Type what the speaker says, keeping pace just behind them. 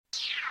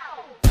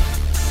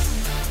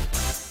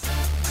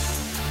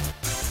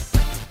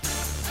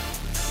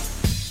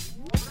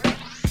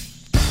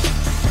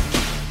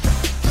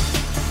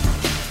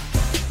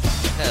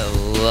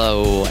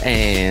Hello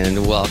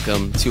and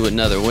welcome to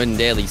another Win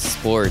Daily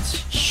Sports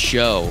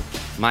Show.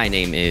 My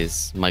name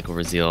is Michael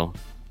Raziel.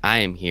 I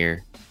am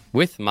here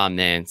with my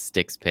man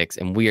Sticks Picks,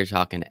 and we are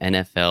talking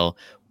NFL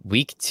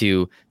Week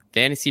 2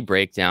 Fantasy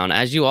Breakdown.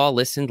 As you all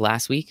listened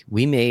last week,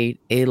 we made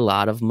a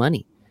lot of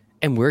money,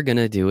 and we're going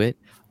to do it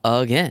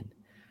again.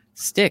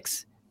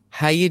 Sticks,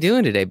 how you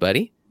doing today,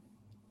 buddy?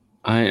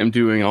 I am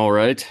doing all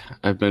right.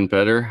 I've been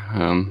better.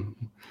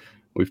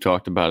 We've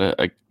talked about it.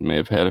 I may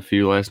have had a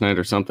few last night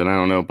or something. I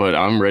don't know, but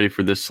I'm ready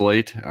for this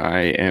slate.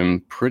 I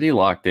am pretty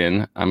locked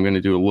in. I'm going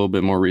to do a little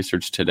bit more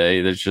research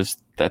today. There's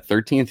just that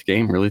 13th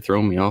game really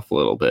throwing me off a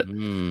little bit.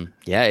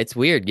 Yeah, it's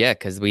weird. Yeah,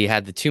 because we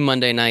had the 2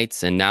 Monday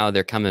nights and now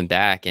they're coming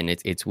back, and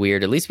it's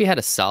weird. At least we had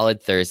a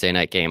solid Thursday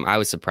night game. I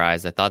was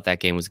surprised. I thought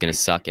that game was going to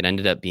suck. It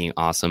ended up being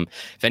awesome.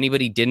 If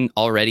anybody didn't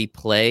already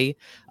play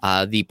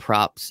the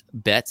props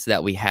bets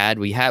that we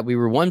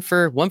were one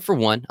for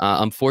one.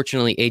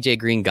 Unfortunately, AJ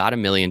Green got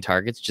 1 million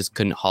targets, just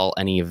couldn't haul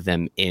any of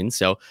them in.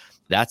 So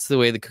that's the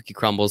way the cookie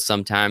crumbles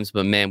sometimes.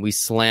 But man, we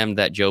slammed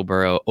that Joe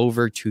Burrow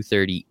over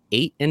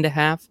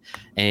 238.5.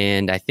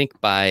 And I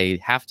think by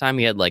halftime,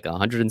 he had like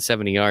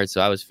 170 yards.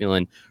 So I was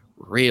feeling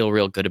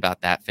real good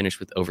about that. Finished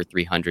with over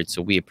 300.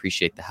 So we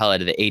appreciate the hell out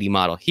of the 80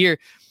 model here.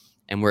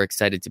 And we're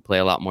excited to play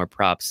a lot more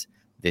props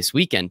this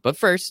weekend. But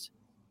first,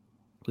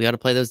 we got to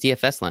play those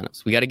DFS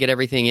lineups. We got to get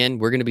everything in.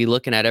 We're going to be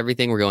looking at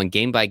everything. We're going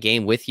game by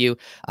game with you.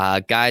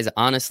 Guys,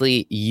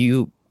 honestly,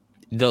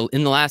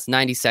 in the last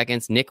 90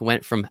 seconds, Nick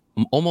went from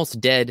almost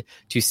dead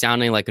to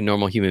sounding like a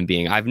normal human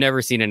being. I've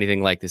never seen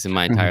anything like this in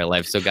my entire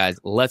life. So guys,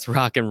 let's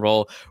rock and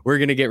roll. We're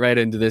going to get right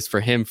into this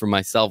for him, for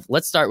myself.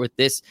 Let's start with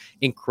this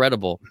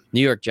incredible New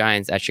York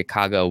Giants at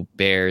Chicago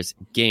Bears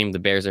game. The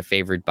Bears are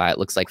favored by, it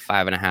looks like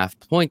 5.5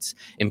 points.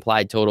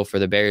 Implied total for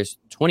the Bears,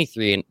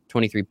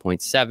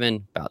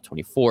 23.7, about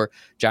 24.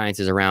 Giants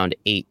is around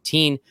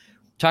 18.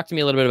 Talk to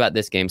me a little bit about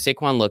this game.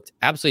 Saquon looked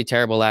absolutely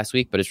terrible last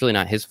week, but it's really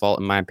not his fault,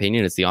 in my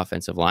opinion. It's the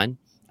offensive line.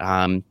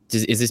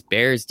 Is this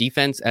Bears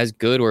defense as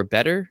good or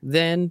better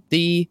than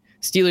the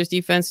Steelers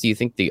defense? Do you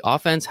think the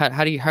offense? How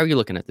are you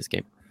looking at this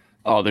game?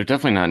 Oh, they're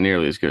definitely not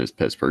nearly as good as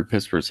Pittsburgh.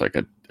 Pittsburgh's like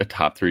a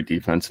top 3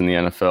 defense in the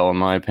NFL, in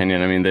my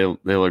opinion. I mean,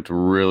 they looked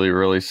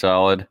really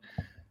solid.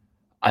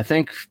 I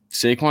think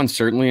Saquon's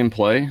certainly in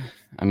play.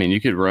 I mean,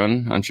 you could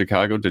run on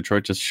Chicago.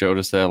 Detroit just showed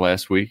us that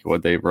last week,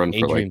 what they run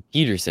for. Adrian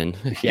Peterson.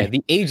 Yeah,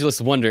 the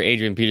ageless wonder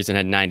Adrian Peterson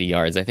had 90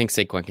 yards. I think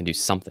Saquon can do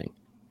something.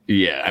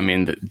 Yeah, I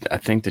mean, I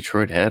think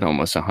Detroit had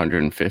almost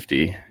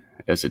 150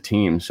 as a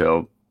team.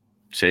 So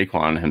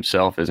Saquon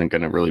himself isn't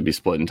going to really be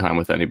splitting time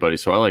with anybody.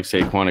 So I like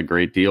Saquon a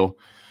great deal.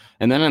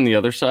 And then on the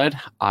other side,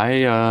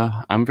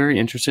 I'm very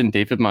interested in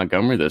David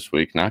Montgomery this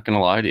week. Not going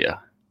to lie to you.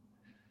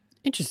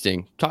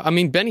 Interesting. I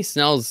mean, Benny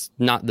Snell's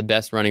not the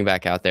best running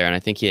back out there, and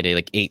I think he had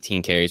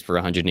 18 carries for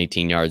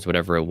 118 yards,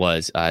 whatever it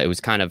was. It was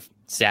kind of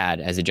sad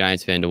as a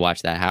Giants fan to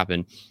watch that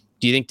happen.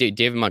 Do you think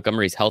David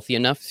Montgomery is healthy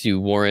enough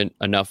to warrant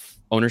enough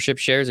ownership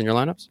shares in your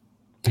lineups?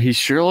 He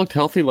sure looked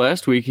healthy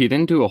last week. He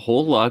didn't do a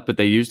whole lot, but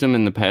they used him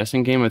in the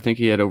passing game. I think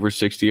he had over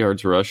 60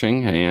 yards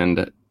rushing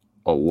and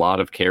a lot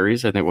of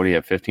carries. I think, what do you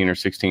have, 15 or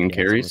 16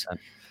 carries?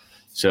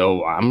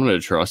 So I'm going to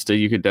trust it.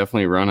 You could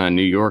definitely run on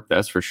New York,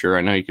 that's for sure.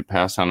 I know you could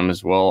pass on him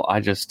as well. I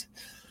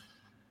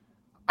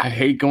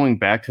hate going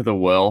back to the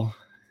well.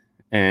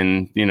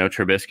 And,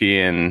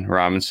 Trubisky and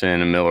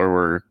Robinson and Miller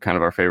were kind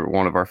of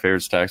one of our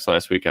favorite stacks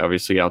last week,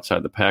 obviously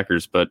outside the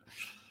Packers. But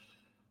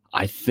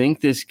I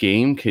think this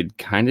game could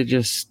kind of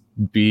just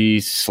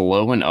be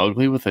slow and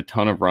ugly with a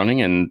ton of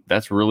running, and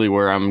that's really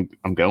where I'm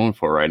going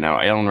for right now.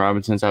 Allen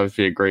Robinson's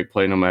obviously a great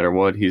play no matter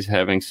what. He's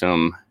having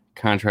some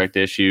contract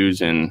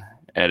issues and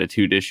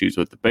attitude issues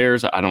with the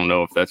Bears. I don't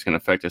know if that's going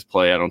to affect his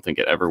play. I don't think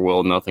it ever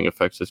will. Nothing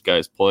affects this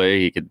guy's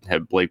play. He could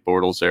have Blake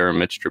Bortles there and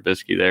Mitch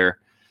Trubisky there.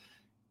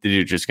 The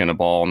dude's just going to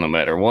ball no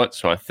matter what.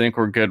 So I think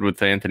we're good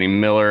with Anthony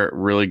Miller.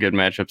 Really good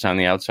matchups on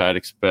the outside,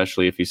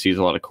 especially if he sees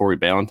a lot of Corey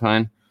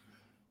Ballantyne.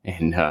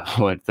 And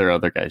what their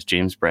other guys,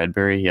 James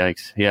Bradbury,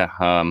 yikes.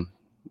 Yeah,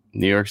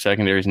 New York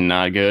secondary is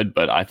not good,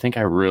 but I think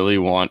I really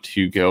want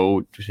to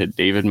go to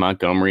David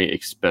Montgomery,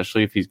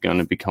 especially if he's going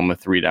to become a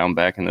 3-down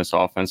back in this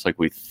offense like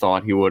we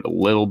thought he would a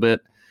little bit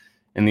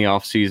in the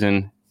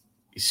offseason.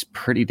 He's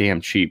pretty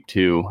damn cheap,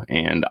 too,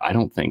 and I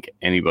don't think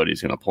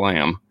anybody's going to play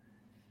him.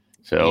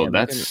 So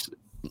that's...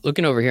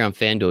 Looking over here on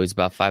FanDuel, he's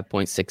about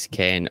 5.6K,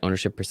 and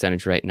ownership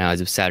percentage right now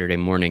as of Saturday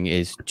morning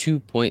is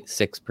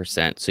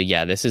 2.6%. So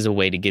yeah, this is a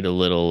way to get a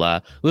little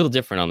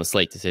different on the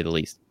slate, to say the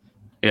least.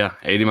 Yeah,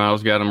 80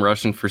 miles got him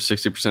rushing for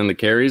 60% of the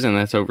carries, and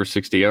that's over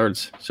 60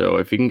 yards. So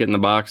if he can get in the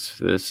box,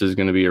 this is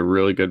going to be a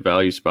really good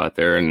value spot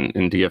there in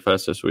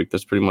DFS this week.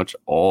 That's pretty much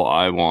all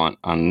I want.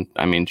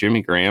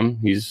 Jimmy Graham,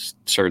 he's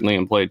certainly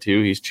in play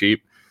too. He's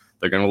cheap.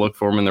 They're going to look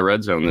for him in the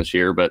red zone this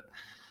year, but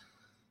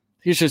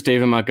he's just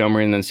David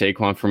Montgomery and then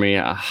Saquon for me.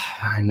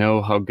 I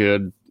know how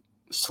good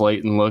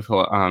Slayton looked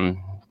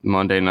on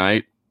Monday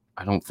night.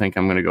 I don't think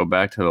I'm going to go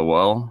back to the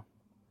well.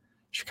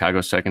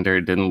 Chicago secondary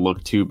didn't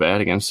look too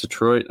bad against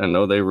Detroit. I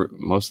know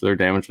most of their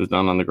damage was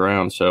done on the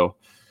ground, so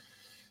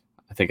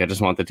I think I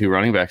just want the 2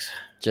 running backs.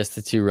 Just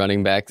the 2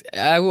 running backs.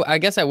 I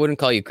guess I wouldn't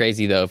call you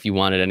crazy, though, if you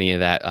wanted any of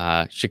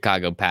that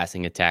Chicago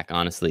passing attack,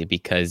 honestly,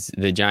 because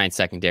the Giants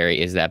secondary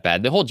is that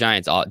bad. The whole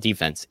Giants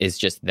defense is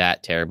just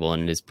that terrible,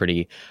 and it is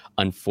pretty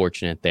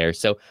unfortunate there.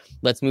 So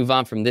let's move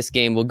on from this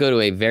game. We'll go to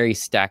a very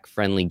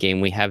stack-friendly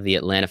game. We have the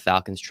Atlanta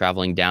Falcons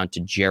traveling down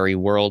to Jerry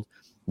World.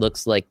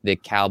 Looks like the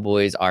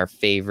Cowboys are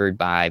favored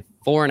by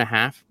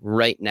 4.5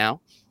 right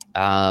now.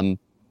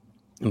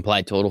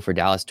 Implied total for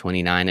Dallas,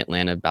 29.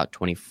 Atlanta, about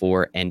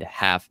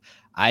 24.5.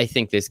 I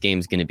think this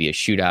game's going to be a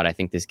shootout. I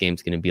think this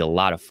game's going to be a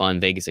lot of fun.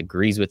 Vegas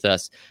agrees with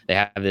us. They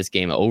have this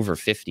game over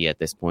 50 at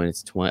this point.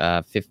 It's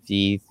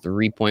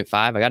 53.5.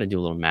 I got to do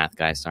a little math,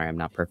 guys. Sorry, I'm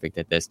not perfect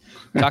at this.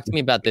 Talk to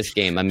me about this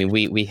game. I mean,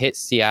 we hit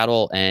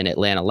Seattle and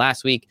Atlanta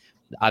last week.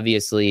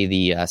 Obviously,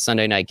 the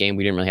Sunday night game,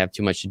 we didn't really have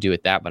too much to do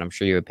with that, but I'm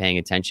sure you were paying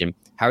attention.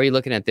 How are you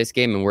looking at this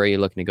game, and where are you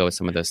looking to go with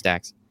some of those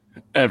stacks?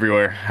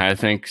 Everywhere. I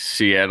think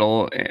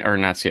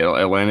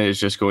Atlanta is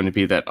just going to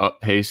be that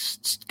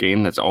up-paced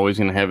game that's always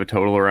going to have a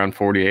total around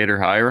 48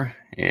 or higher.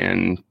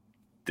 And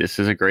this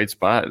is a great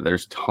spot.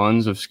 There's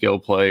tons of skill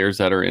players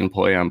that are in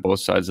play on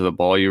both sides of the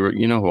ball.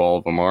 You know who all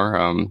of them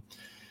are.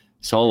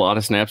 Saw a lot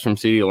of snaps from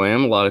CeeDee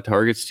Lamb, a lot of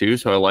targets too.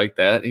 So I like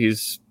that.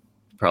 He's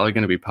probably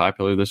going to be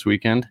popular this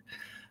weekend.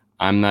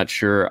 I'm not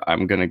sure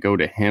I'm going to go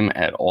to him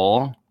at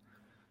all.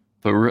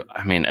 But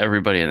I mean,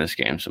 everybody in this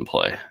game's in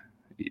play.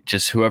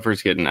 Just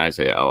whoever's getting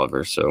Isaiah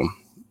Oliver. So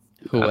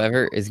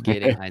whoever is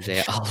getting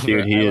Isaiah Oliver,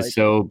 dude, he is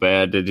so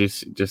bad to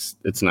just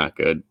it's not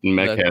good.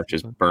 Metcalf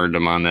just burned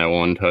him on that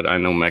one touch. I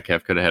know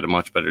Metcalf could have had a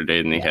much better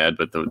day than he had,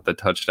 but the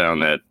touchdown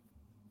that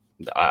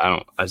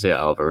Isaiah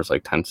Oliver was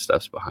like 10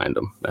 steps behind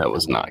him. That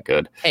was not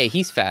good. Hey,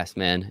 he's fast,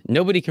 man.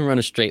 Nobody can run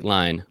a straight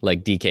line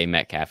like DK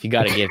Metcalf. You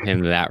got to give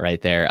him that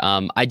right there.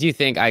 I do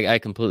think I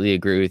completely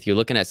agree with you.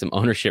 Looking at some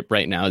ownership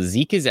right now,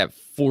 Zeke is at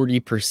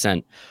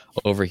 40%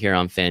 over here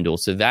on FanDuel.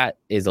 So that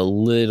is a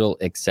little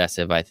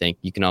excessive, I think.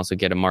 You can also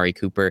get Amari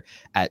Cooper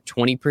at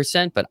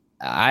 20%, but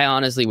I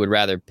honestly would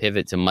rather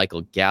pivot to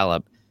Michael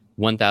Gallup,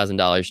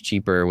 $1,000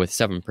 cheaper with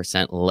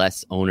 7%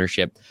 less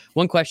ownership.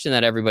 One question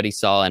that everybody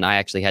saw, and I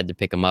actually had to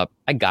pick him up.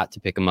 I got to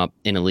pick him up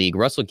in a league.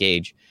 Russell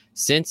Gage,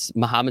 since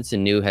Mohamed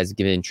Sanu has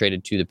been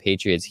traded to the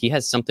Patriots, he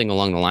has something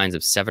along the lines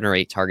of 7 or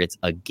 8 targets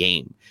a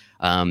game.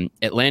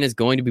 Atlanta's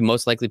going to be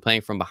most likely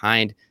playing from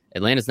behind.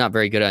 Atlanta's not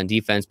very good on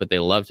defense, but they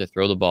love to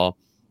throw the ball.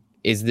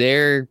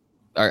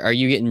 Are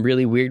you getting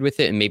really weird with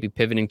it and maybe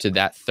pivoting to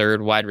that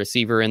third wide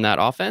receiver in that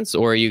offense?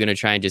 Or are you going to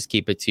try and just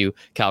keep it to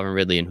Calvin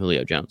Ridley and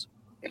Julio Jones?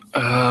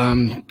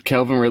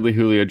 Calvin Ridley,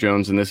 Julio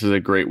Jones, and this is a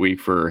great week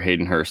for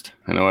Hayden Hurst.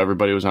 I know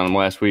everybody was on him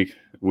last week.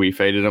 We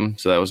faded him,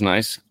 so that was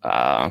nice.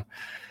 I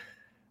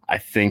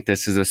think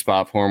this is a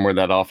spot for him where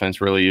that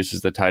offense really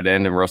uses the tight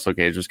end, and Russell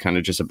Gage was kind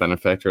of just a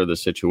benefactor of the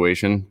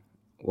situation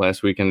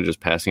last weekend,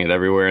 just passing it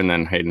everywhere, and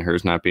then Hayden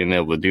Hurst not being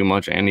able to do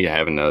much, and you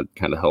having to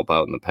kind of help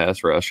out in the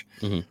pass rush.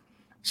 Mm-hmm.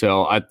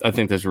 So I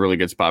think that's a really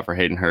good spot for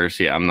Hayden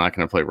Hurst. Yeah, I'm not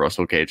going to play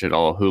Russell Gage at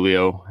all.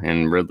 Julio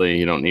and Ridley,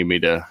 you don't need me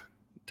to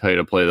tell you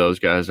to play those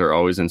guys. Are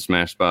always in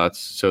smash spots.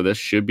 So this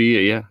should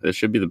be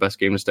the best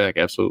game to stack.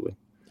 Absolutely.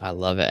 I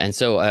love it. And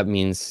so that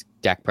means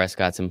Dak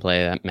Prescott's in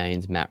play. That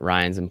means Matt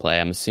Ryan's in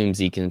play. I'm assuming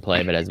Zeke can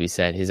play, but as we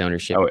said, his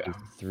ownership is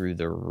through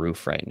the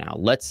roof right now.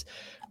 Let's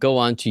go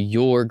on to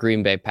your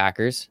Green Bay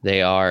Packers.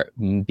 They are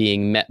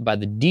being met by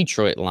the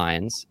Detroit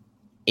Lions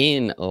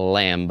in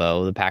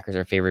Lambeau. The Packers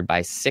are favored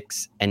by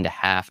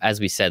 6.5. As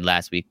we said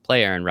last week,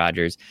 play Aaron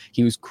Rodgers.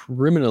 He was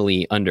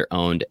criminally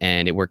underowned,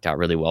 and it worked out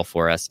really well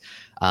for us.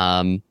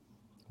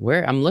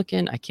 Where I'm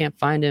looking, I can't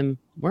find him.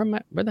 Where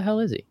the hell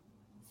is he?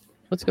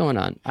 What's going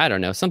on? I don't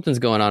know. Something's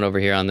going on over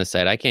here on this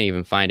side. I can't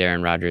even find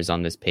Aaron Rodgers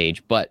on this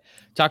page. But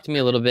talk to me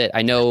a little bit.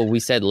 I know we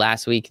said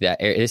last week that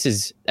this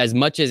is as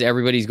much as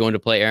everybody's going to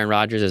play Aaron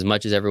Rodgers, as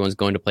much as everyone's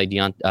going to play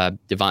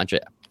Davante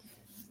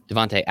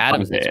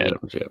Adams this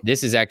week.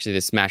 This is actually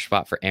the smash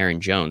spot for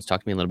Aaron Jones.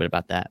 Talk to me a little bit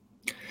about that.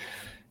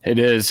 It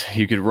is.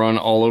 You could run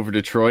all over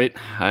Detroit.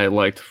 I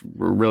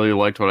really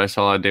liked what I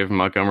saw of David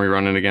Montgomery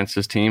running against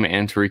this team,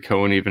 and Tariq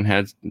Cohen even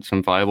had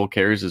some viable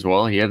carries as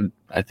well. He had,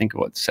 I think,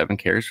 7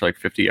 carries for like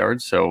 50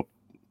 yards. So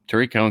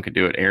Tariq Cohen could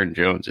do it. Aaron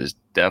Jones is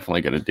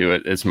definitely going to do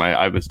it.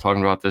 I was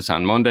talking about this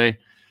on Monday.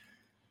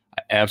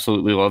 I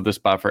absolutely love this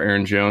spot for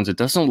Aaron Jones. It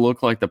doesn't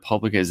look like the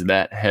public is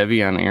that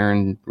heavy on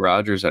Aaron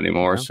Rodgers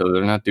anymore, so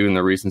they're not doing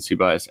the recency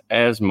bias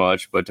as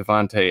much, but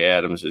Davante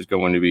Adams is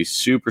going to be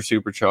super,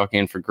 super chalky,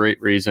 and for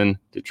great reason.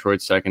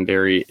 Detroit's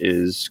secondary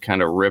is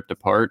kind of ripped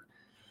apart,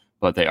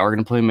 but they are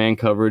going to play man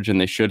coverage,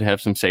 and they should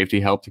have some safety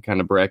help to kind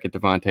of bracket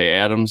Davante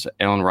Adams.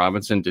 Allen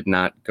Robinson did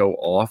not go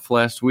off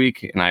last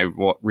week, and I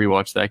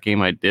rewatched that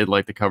game. I did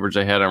like the coverage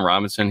they had on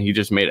Robinson. He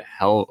just made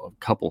a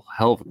couple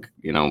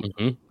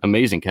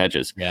amazing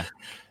catches. Yeah.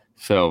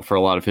 So for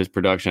a lot of his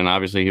production,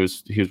 obviously he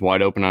was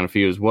wide open on a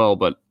few as well,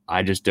 but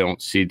I just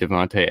don't see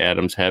Davante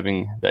Adams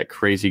having that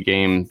crazy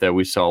game that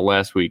we saw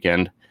last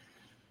weekend.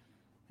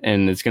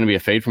 And it's going to be a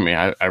fade for me.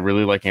 I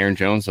really like Aaron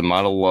Jones. The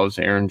model loves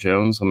Aaron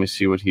Jones. Let me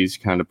see what he's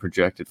kind of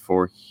projected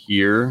for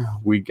here.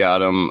 We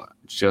got him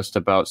just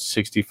about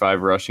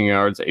 65 rushing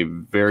yards, a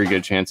very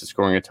good chance of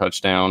scoring a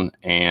touchdown,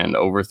 and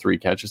over 3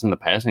 catches in the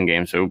passing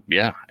game. So,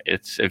 yeah,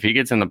 if he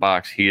gets in the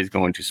box, he is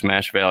going to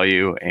smash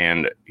value,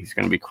 and he's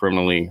going to be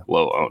criminally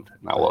low owned.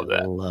 And I love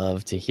that.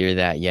 Love to hear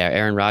that. Yeah,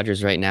 Aaron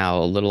Rodgers right now,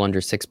 a little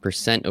under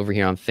 6% over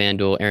here on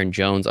FanDuel. Aaron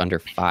Jones under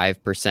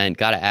 5%.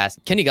 Got to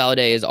ask, Kenny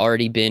Golladay has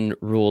already been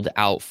ruled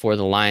out for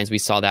the Lions. We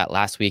saw that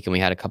last week, and we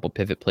had a couple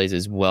pivot plays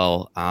as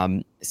well.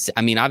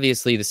 I mean,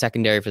 obviously, the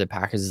secondary for the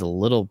Packers is a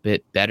little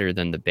bit better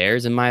than the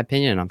Bears, in my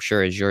opinion, and I'm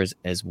sure is yours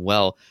as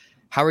well.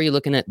 How are you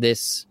looking at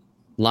this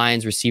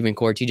Lions receiving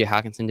core? TJ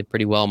Hawkinson did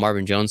pretty well.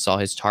 Marvin Jones saw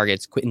his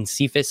targets. Quentin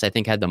Cephas, I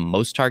think, had the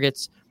most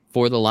targets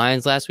for the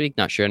Lions last week.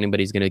 Not sure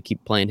anybody's going to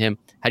keep playing him.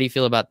 How do you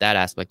feel about that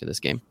aspect of this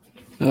game?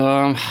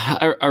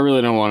 I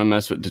really don't want to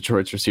mess with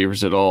Detroit's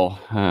receivers at all.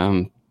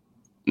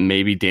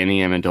 Maybe Danny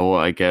Amendola,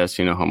 I guess.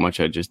 You know how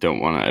much I just don't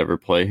want to ever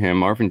play him.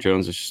 Marvin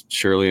Jones is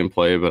surely in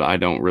play, but I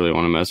don't really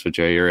want to mess with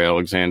Jair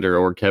Alexander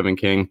or Kevin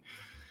King.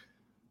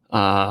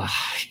 I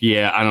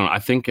don't know. I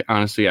think,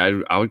 honestly,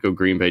 I would go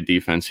Green Bay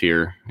defense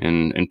here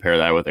and pair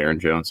that with Aaron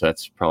Jones.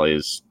 That's probably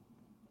as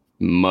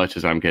much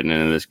as I'm getting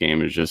into this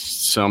game is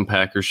just some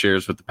Packers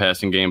shares with the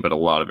passing game, but a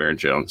lot of Aaron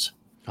Jones.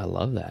 I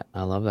love that.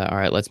 All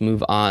right, let's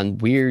move on.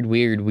 Weird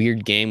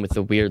game with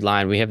the weird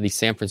line. We have the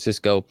San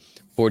Francisco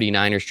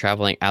 49ers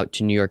traveling out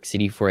to New York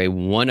City for a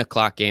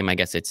 1:00 game. I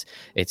guess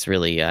it's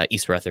really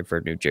East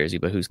Rutherford, New Jersey,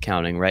 but who's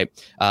counting, right?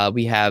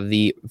 We have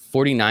the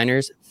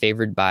 49ers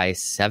favored by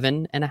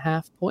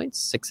 7.5 points,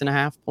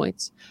 6.5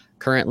 points.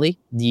 Currently,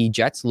 the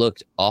Jets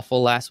looked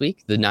awful last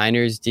week. The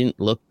Niners didn't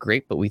look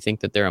great, but we think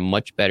that they're a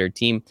much better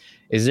team.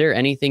 Is there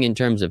anything in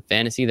terms of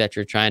fantasy that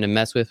you're trying to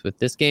mess with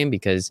this game?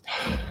 Because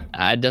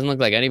it doesn't look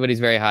like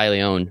anybody's very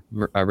highly owned.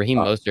 Raheem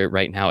Mostert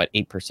right now at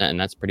 8%, and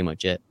that's pretty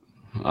much it.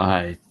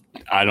 I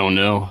don't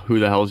know who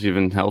the hell's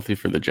even healthy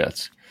for the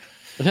Jets.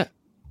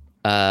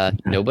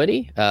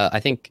 Nobody. I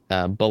think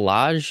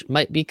Balaj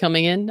might be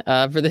coming in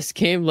for this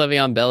game.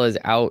 Le'Veon Bell is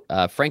out.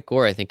 Frank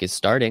Gore, I think, is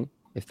starting.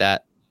 If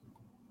that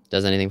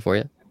does anything for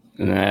you?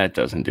 That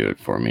doesn't do it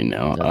for me,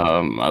 no.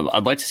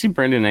 I'd like to see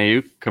Brandon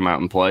Ayuk come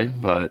out and play,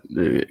 but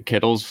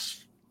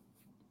Kittle's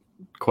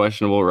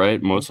questionable,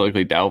 right? Most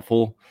likely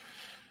doubtful.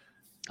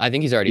 I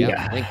think he's already out.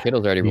 I think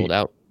Kittle's already ruled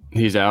out.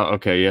 He's out?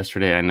 Okay,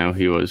 yesterday I know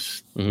he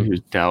was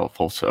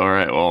doubtful. So, all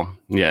right, well,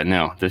 yeah,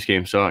 no, this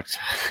game sucks.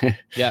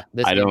 Yeah,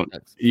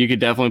 sucks. You could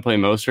definitely play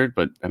Mostert,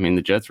 but, I mean,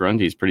 the Jets' run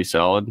D is pretty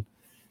solid.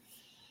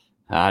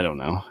 I don't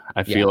know.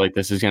 I feel like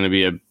this is going to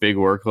be a big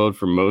workload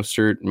for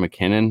Mostert,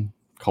 McKinnon,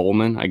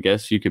 Coleman. I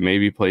guess you could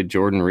maybe play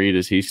Jordan Reed.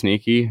 Is he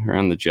sneaky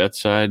around the Jets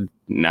side?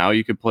 Now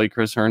you could play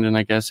Chris Herndon,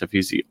 I guess, if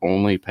he's the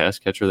only pass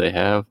catcher they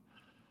have.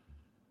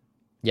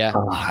 Yeah.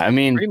 I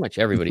mean, pretty much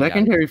everybody.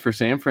 Secondary for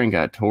San Fran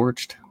got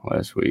torched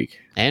last week.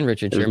 And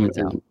Richard Sherman's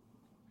out.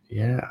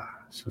 Yeah.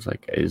 So it's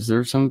like, is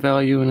there some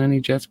value in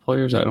any Jets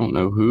players? I don't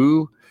know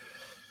who.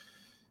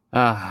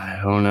 I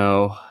don't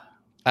know.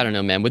 I don't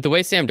know, man. With the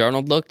way Sam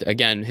Darnold looked,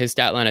 again, his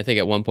stat line, I think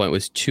at one point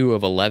was 2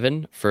 of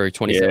 11 for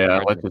 27.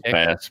 Yeah, let's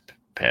just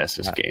pass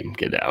this game.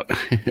 Get out.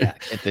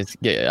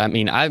 I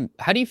mean,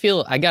 how do you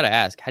feel? I got to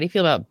ask, how do you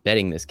feel about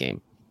betting this game?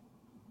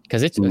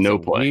 Because it's no a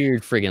play.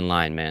 Weird friggin'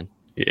 line, man.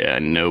 Yeah,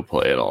 no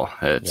play at all.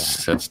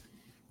 It's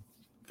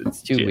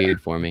too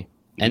weird for me.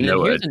 And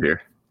no then edge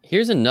here.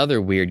 Here's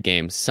another weird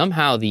game.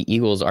 Somehow the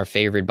Eagles are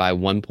favored by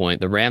 1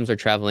 point. The Rams are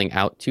traveling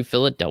out to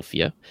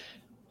Philadelphia.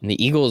 And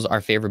the Eagles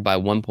are favored by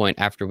 1 point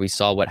after we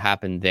saw what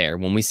happened there.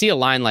 When we see a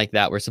line like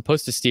that, we're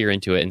supposed to steer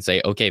into it and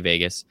say, okay,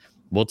 Vegas,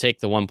 we'll take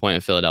the 1 point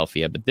in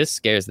Philadelphia. But this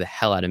scares the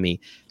hell out of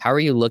me. How are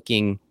you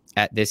looking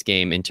at this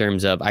game in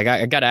terms of, I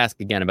got to ask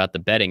again about the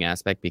betting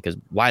aspect, because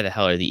why the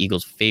hell are the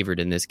Eagles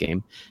favored in this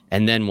game?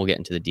 And then we'll get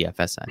into the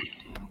DFS side.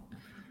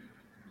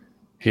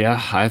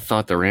 Yeah, I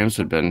thought the Rams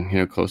had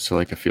been, close to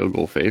like a field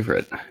goal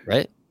favorite.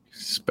 Right.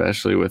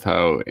 Especially with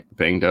how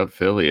banged up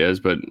Philly is.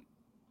 But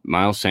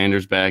Miles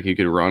Sanders back, you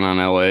could run on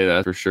LA,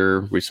 that's for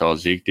sure. We saw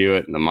Zeke do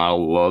it, and the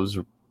model loves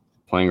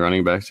playing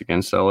running backs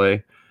against LA.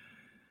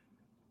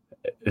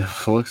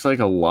 It looks like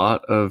a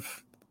lot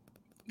of,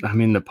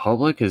 the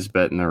public is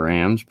betting the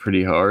Rams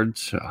pretty hard.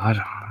 So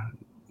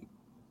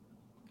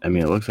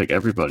it looks like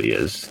everybody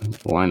is.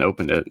 The line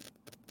opened at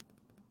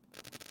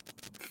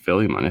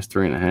Philly minus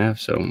 3.5.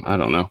 So I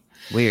don't know.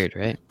 Weird,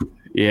 right?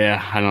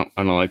 Yeah, I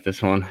don't like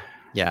this one.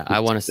 Yeah, I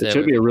want to say it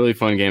should be a really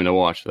fun game to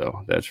watch,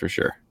 though. That's for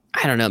sure.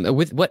 I don't know.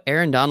 With what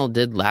Aaron Donald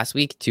did last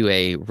week to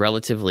a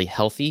relatively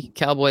healthy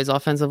Cowboys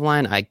offensive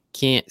line, I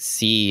can't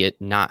see it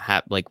not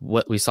like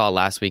what we saw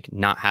last week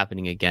not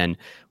happening again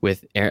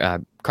with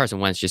Carson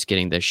Wentz just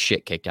getting the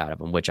shit kicked out of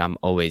him, which I'm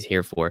always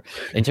here for.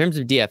 In terms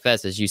of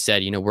DFS, as you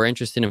said, we're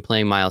interested in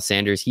playing Miles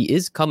Sanders. He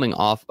is coming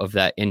off of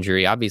that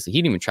injury. Obviously, he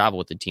didn't even travel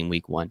with the team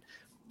week 1.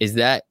 Is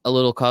that a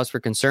little cause for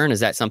concern? Is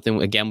that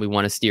something, again, we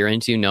want to steer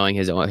into, knowing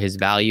his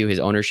value, his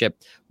ownership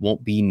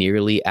won't be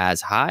nearly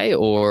as high?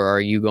 Or are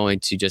you going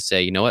to just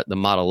say, you know what, the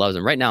model loves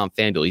him? Right now on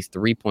FanDuel, he's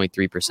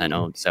 3.3%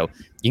 owned. So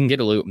you can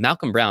get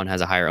Malcolm Brown has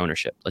a higher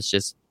ownership. Let's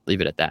just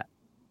leave it at that.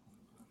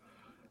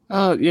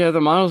 Yeah,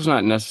 the model's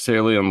not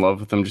necessarily in love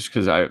with them just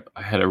because I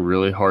had a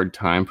really hard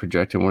time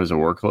projecting what his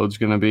workload's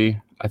going to be.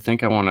 I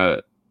think I want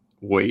to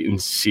wait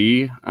and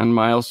see on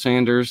Miles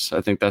Sanders. I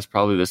think that's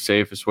probably the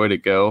safest way to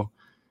go.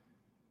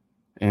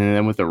 And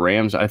then with the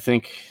Rams, I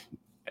think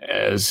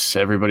as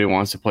everybody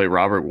wants to play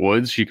Robert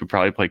Woods, you could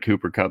probably play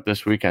Cooper Kupp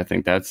this week. I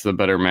think that's the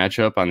better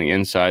matchup on the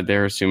inside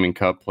there, assuming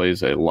Kupp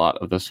plays a lot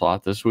of the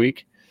slot this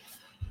week.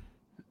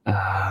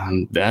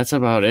 That's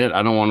about it.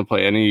 I don't want to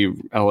play any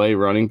LA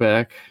running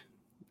back.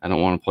 I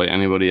don't want to play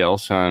anybody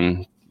else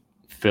on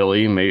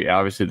Philly. Maybe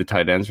obviously the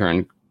tight ends are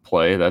in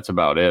play. That's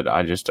about it.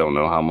 I just don't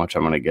know how much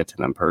I'm going to get to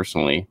them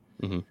personally.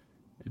 Mm-hmm.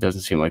 It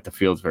doesn't seem like the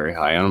field's very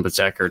high on them, but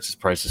Zach Ertz's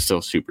price is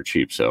still super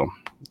cheap. So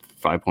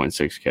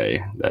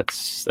 5.6K,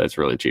 that's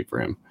really cheap for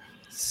him.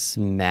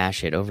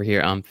 Smash it. Over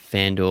here on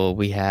FanDuel,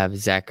 we have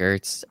Zach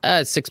Ertz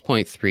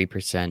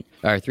 6.3%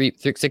 or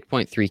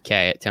 6.3K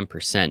at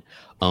 10%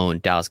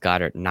 owned. Dallas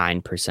Goedert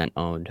 9%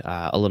 owned.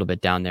 A little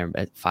bit down there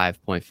at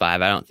 5.5. I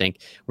don't think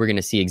we're going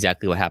to see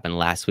exactly what happened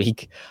last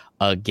week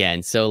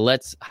again. So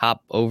let's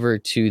hop over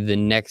to the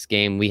next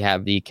game. We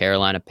have the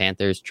Carolina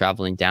Panthers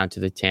traveling down to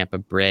the Tampa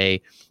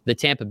Bay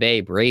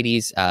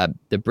Brady's.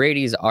 The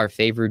Brady's are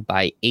favored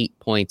by 8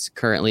 points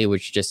currently,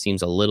 which just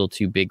seems a little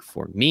too big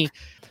for me.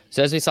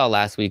 So as we saw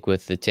last week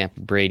with the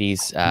Tampa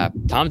Brady's,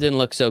 Tom didn't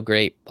look so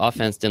great.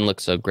 Offense didn't look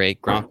so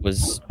great. Gronk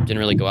didn't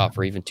really go out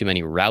for even too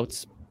many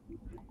routes.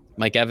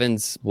 Mike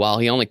Evans, while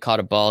he only caught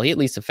a ball, he at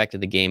least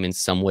affected the game in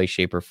some way,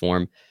 shape, or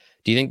form.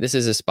 Do you think this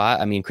is a spot?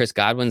 I mean, Chris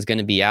Godwin's going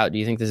to be out. Do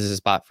you think this is a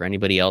spot for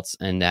anybody else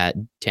in that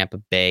Tampa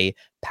Bay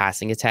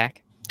passing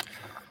attack?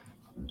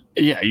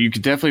 Yeah, you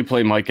could definitely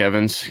play Mike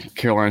Evans.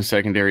 Carolina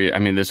secondary, I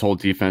mean, this whole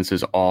defense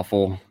is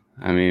awful.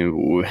 I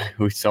mean,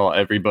 we saw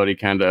everybody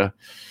kind of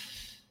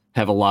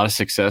have a lot of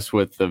success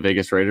with the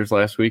Vegas Raiders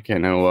last week. I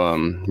know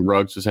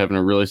Ruggs was having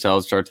a really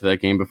solid start to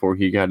that game before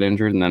he got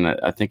injured, and then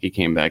I think he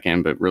came back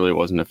in, but really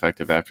wasn't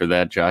effective after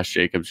that. Josh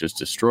Jacobs just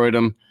destroyed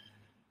him.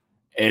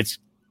 It's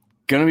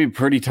going to be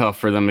pretty tough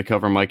for them to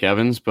cover Mike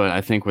Evans, but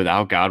I think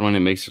without Godwin, it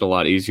makes it a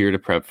lot easier to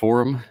prep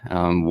for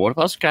him. What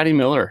about Scotty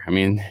Miller? I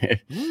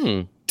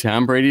mean,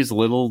 Tom Brady's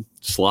little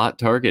slot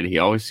target. He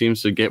always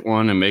seems to get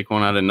one and make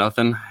one out of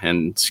nothing,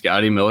 and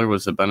Scotty Miller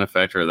was the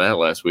benefactor of that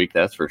last week,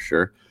 that's for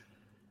sure.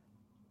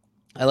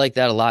 I like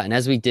that a lot. And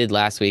as we did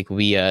last week,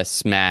 we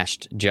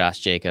smashed Josh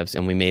Jacobs,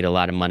 and we made a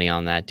lot of money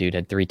on that. Dude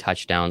had 3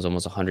 touchdowns,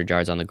 almost 100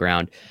 yards on the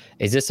ground.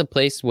 Is this a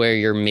place where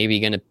you're maybe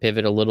going to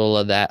pivot a little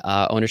of that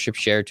ownership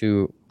share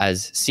to,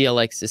 as CL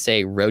likes to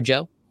say,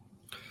 Rojo?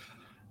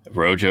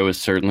 Rojo is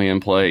certainly in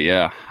play,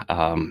 yeah.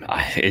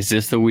 Is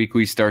this the week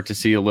we start to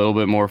see a little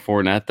bit more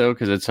Fournette, though?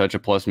 Because it's such a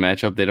plus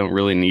matchup, they don't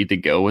really need to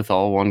go with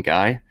all one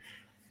guy.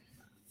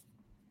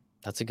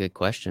 That's a good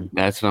question.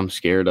 That's what I'm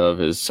scared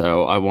of. Is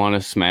so I want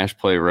to smash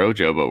play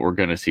Rojo, but we're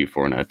going to see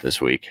Fournette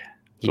this week.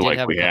 So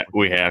like we have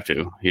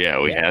to,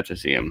 we have to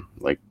see him.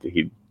 Like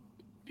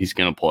he's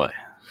going to play.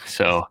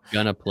 So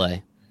gonna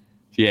play.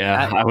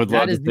 Yeah, I would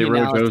love to say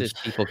Rojo's.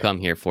 People come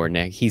here for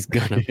Nick. He's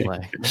gonna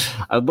play.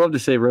 I'd love to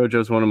say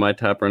Rojo's one of my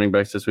top running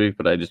backs this week,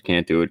 but I just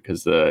can't do it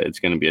because it's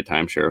going to be a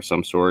timeshare of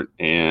some sort,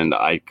 and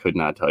I could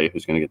not tell you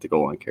who's going to get the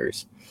goal line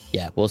carries.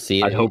 Yeah, we'll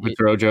see. I hope it's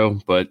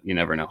Rojo, but you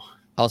never know.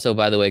 Also,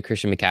 by the way,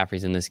 Christian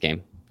McCaffrey's in this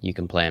game. You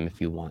can play him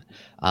if you want.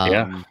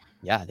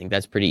 Yeah, I think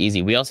that's pretty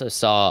easy. We also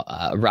saw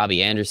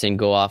Robbie Anderson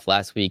go off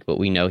last week, but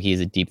we know he's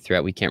a deep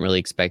threat. We can't really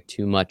expect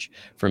too much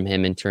from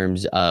him in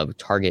terms of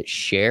target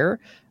share.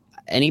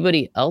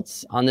 Anybody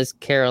else on this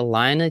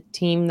Carolina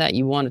team that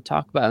you want to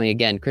talk about? I mean,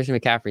 again, Christian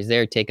McCaffrey's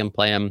there. Take him,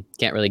 play him.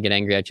 Can't really get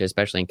angry at you,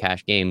 especially in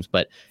cash games.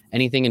 But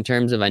anything in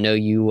terms of, I know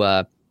you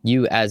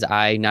as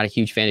I, not a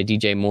huge fan of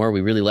DJ Moore.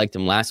 We really liked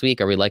him last week.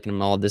 Are we liking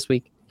him all this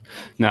week?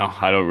 No,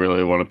 I don't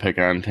really want to pick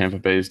on Tampa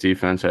Bay's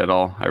defense at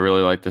all. I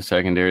really like the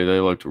secondary. They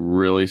looked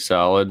really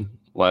solid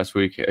last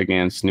week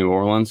against New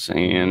Orleans,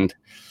 and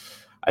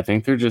I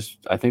think they're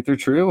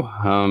true.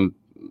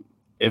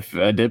 If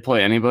I did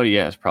play anybody,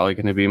 it's probably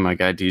going to be my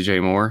guy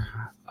DJ Moore,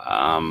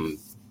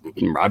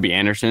 Robbie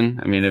Anderson.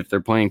 I mean, if they're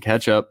playing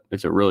catch up,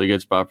 it's a really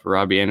good spot for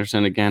Robbie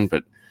Anderson again.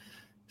 But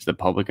is the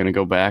public going to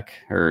go back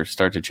or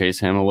start to chase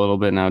him a little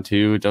bit now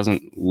too? It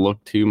doesn't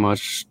look too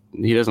much.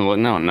 He doesn't look.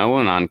 No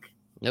one on.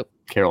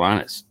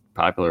 Carolina is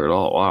popular at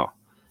all. Wow. I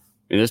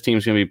mean, this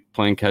team's going to be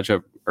playing catch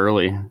up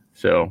early.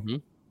 So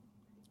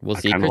we'll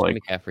see. Christian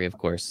McCaffrey, of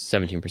course,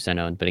 17%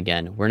 owned. But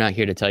again, we're not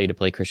here to tell you to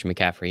play Christian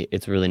McCaffrey.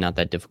 It's really not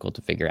that difficult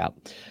to figure out.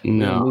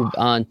 No. We'll move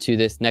on to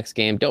this next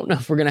game. Don't know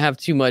if we're going to have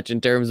too much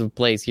in terms of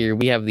plays here.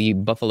 We have the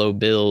Buffalo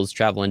Bills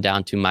traveling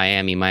down to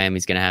Miami.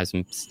 Miami's going to have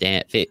some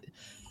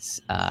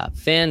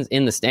fans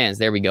in the stands.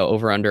 There we go.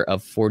 Over under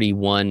of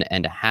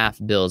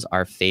 41.5. Bills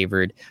are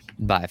favored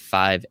by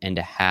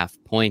 5.5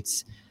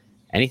 points.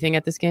 Anything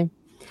at this game?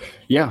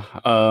 Yeah.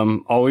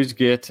 Always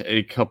get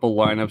a couple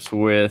lineups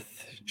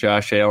with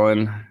Josh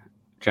Allen,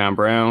 John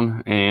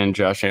Brown, and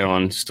Josh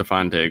Allen,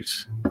 Stephon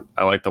Diggs.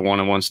 I like the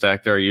 1-on-1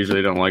 stack there. I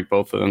usually don't like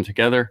both of them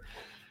together,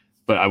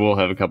 but I will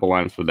have a couple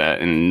lineups with that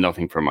and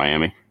nothing from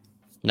Miami.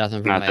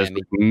 Nothing from Miami.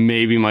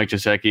 Maybe Mike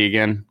Gesicki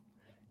again.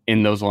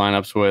 in those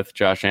lineups with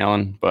Josh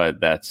Allen, but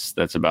that's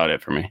about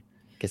it for me.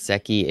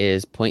 Gesicki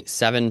is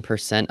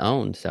 0.7%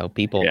 owned, so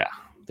people,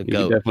 the you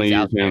GOAT, could definitely he's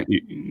use out there.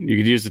 You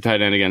could use the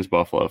tight end against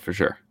Buffalo for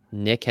sure.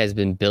 Nick has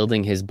been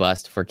building his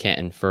bust for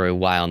Canton for a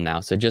while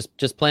now, so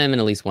just play him in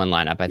at least one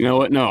lineup. You know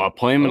what? No, I'll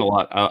play him in a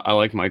lot. I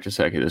like Mike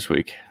Gesicki this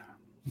week.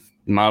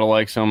 Model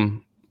likes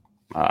him.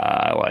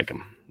 I like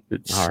him.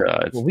 All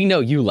right. Well, we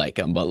know you like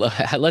him, but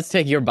let's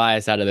take your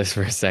bias out of this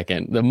for a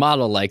second. The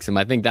model likes him.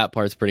 I think that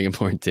part's pretty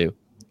important too.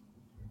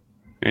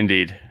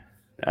 Indeed.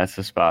 That's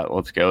the spot.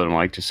 Let's go to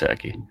Mike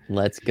Gesicki.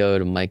 Let's go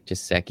to Mike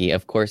Gesicki.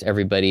 Of course,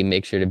 everybody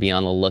make sure to be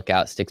on the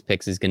lookout. Sticks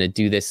Picks is going to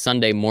do this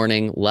Sunday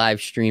morning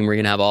live stream. We're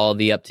going to have all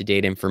the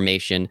up-to-date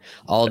information,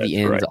 all the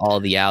ins, all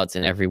the outs,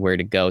 and everywhere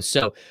to go.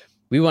 So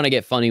we want to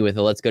get funny with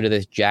it. Let's go to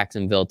this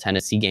Jacksonville,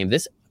 Tennessee game.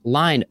 This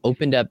line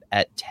opened up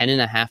at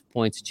 10.5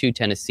 points to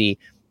Tennessee.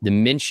 The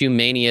Minshew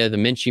mania, the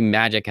Minshew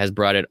magic has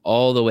brought it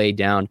all the way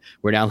down.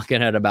 We're now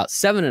looking at about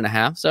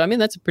 7.5. So, I mean,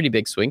 that's a pretty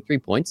big swing, 3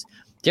 points.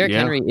 Derrick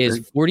Henry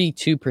is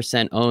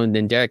 42% owned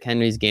in Derrick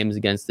Henry's games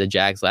against the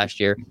Jags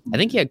last year. I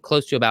think he had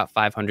close to about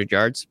 500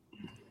 yards.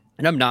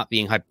 And I'm not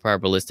being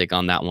hyperbolistic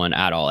on that one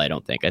at all, I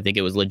don't think. I think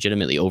it was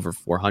legitimately over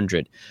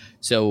 400.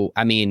 So,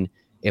 I mean,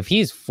 if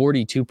he's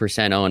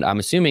 42% owned, I'm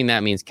assuming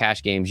that means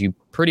cash games, you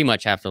pretty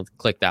much have to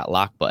click that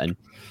lock button.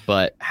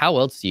 But how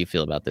else do you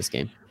feel about this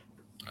game?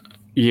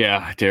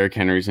 Yeah, Derrick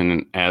Henry's in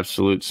an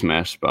absolute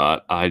smash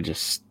spot.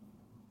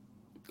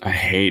 I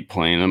hate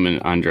playing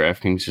them on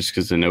DraftKings just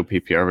because of no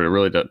PPR, but it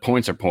really does.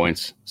 Points are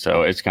points.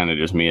 So it's kind of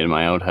just me in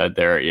my own head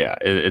there. Yeah,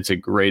 it's a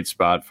great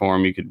spot for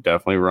him. You could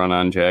definitely run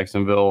on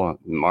Jacksonville.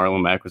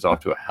 Marlon Mack was off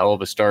to a hell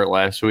of a start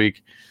last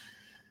week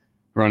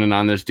running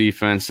on this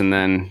defense. And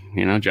then,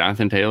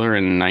 Jonathan Taylor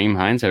and Nyheim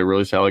Hines had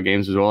really solid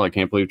games as well. I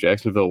can't believe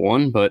Jacksonville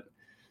won, but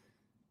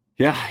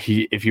yeah,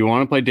 if you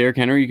want to play Derrick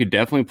Henry, you could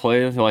definitely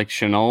play like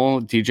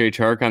Shenault, DJ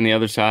Chark on the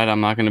other side.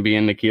 I'm not going to be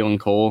into Keelan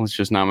Cole. It's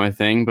just not my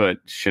thing,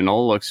 but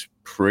Shenault looks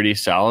pretty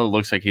solid.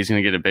 Looks like he's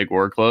going to get a big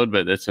workload,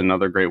 but it's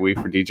another great week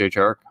for DJ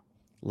Chark.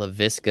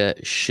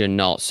 Laviska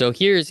Shenault. So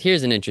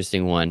here's an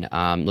interesting one.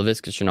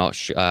 Laviska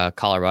Shenault,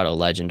 Colorado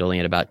legend, only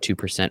at about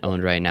 2%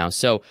 owned right now.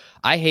 So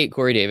I hate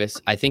Corey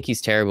Davis. I think he's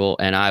terrible,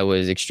 and I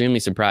was extremely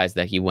surprised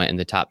that he went in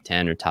the top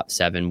 10 or top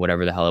 7,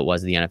 whatever the hell it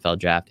was, the NFL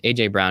draft.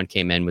 AJ Brown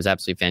came in, was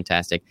absolutely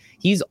fantastic.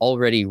 He's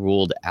already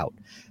ruled out.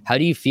 How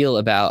do you feel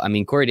about? I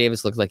mean, Corey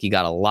Davis looked like he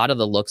got a lot of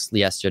the looks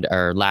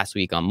last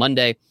week on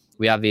Monday.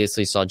 We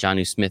obviously saw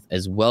Jonnu Smith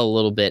as well a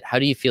little bit. How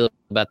do you feel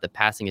about the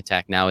passing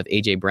attack now with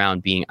A.J. Brown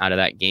being out of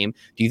that game?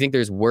 Do you think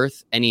there's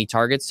worth any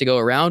targets to go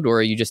around, or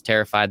are you just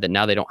terrified that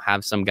now they don't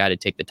have some guy to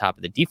take the top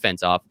of the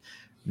defense off,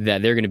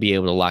 that they're going to be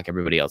able to lock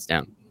everybody else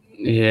down?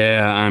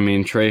 Yeah, I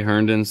mean, Trey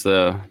Herndon's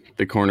the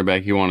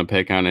cornerback you want to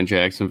pick on in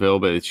Jacksonville,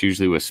 but it's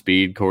usually with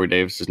speed. Corey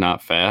Davis is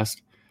not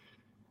fast.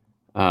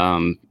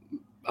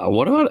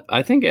 What about,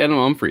 I think Adam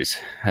Humphries.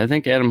 I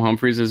think Adam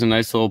Humphries is a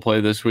nice little play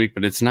this week,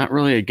 but it's not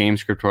really a game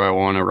script where I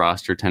want to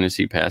roster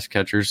Tennessee pass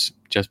catchers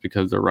just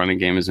because their running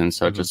game is in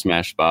such a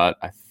smash spot.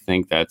 I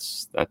think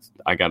that's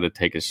I got to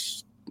take a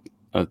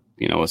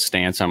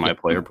stance on my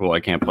player pool. I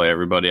can't play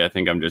everybody. I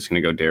think I'm just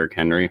going to go Derrick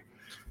Henry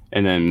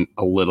and then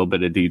a little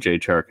bit of DJ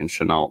Chark and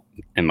Shenault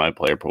in my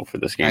player pool for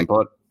this game.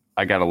 But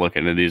I got to look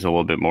into these a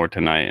little bit more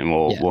tonight, and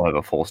we'll have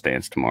a full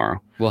stance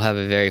tomorrow. We'll have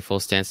a very full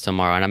stance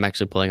tomorrow, and I'm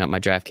actually pulling up my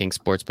DraftKings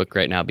Sportsbook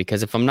right now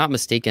because if I'm not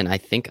mistaken, I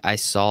think I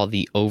saw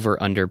the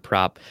over-under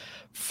prop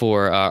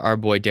for our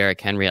boy Derrick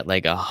Henry at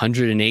like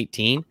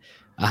 118.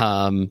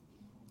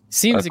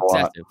 Seems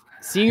excessive.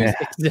 Seems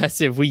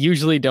excessive. We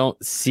usually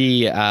don't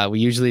see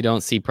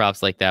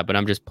props like that, but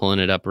I'm just pulling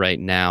it up right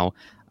now.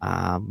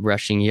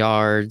 Rushing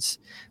yards.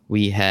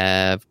 We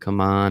have,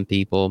 come on,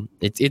 people.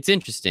 It's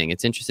interesting.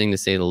 It's interesting to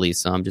say the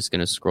least. So I'm just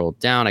going to scroll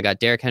down. I got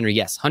Derrick Henry.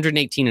 Yes,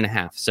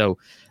 118.5. So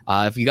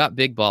if you got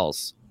big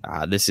balls,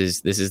 this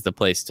is the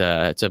place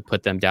to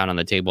put them down on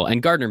the table.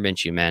 And Gardner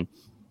Minshew, man,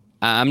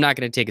 I'm not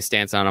going to take a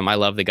stance on him. I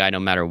love the guy no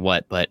matter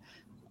what, but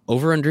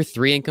over under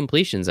 3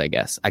 incompletions, I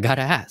guess. I got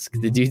to ask.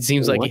 The dude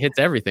seems like he hits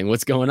everything.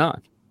 What's going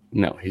on?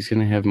 No, he's going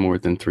to have more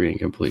than 3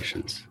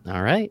 incompletions.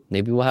 All right.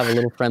 Maybe we'll have a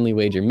little friendly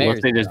wager. What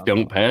if they just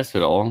don't pass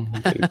at all?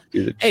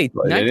 Hey,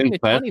 they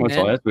didn't pass much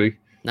last week.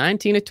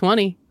 19 of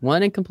 20.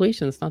 1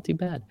 incompletion. It's not too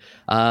bad.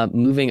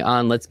 Moving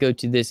on, let's go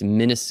to this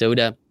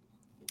Minnesota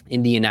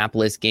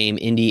Indianapolis game.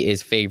 Indy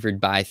is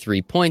favored by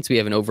 3 points. We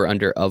have an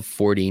over-under of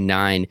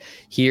 49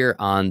 here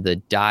on the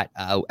dot.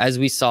 As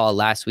we saw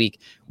last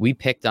week, we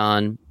picked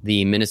on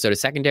the Minnesota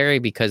secondary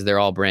because they're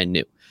all brand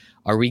new.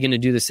 Are we going to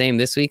do the same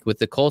this week with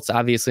the Colts?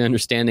 Obviously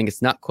understanding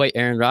it's not quite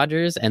Aaron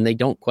Rodgers, and they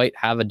don't quite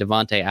have a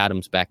Devontae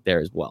Adams back there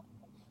as well.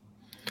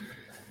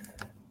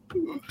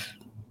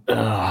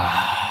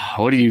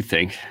 What do you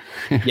think?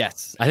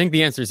 Yes. I think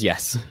the answer is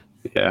yes.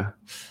 Yeah.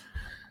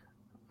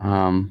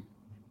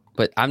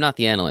 But I'm not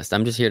the analyst.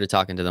 I'm just here to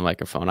talk into the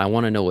microphone. I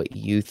want to know what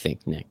you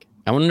think, Nick.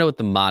 I want to know what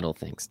the model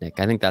thinks, Nick.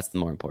 I think that's the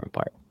more important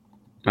part.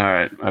 All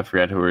right. I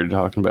forgot who we were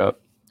talking about.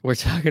 We're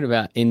talking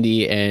about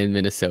Indy and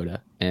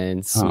Minnesota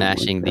and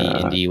smashing the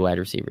Indy wide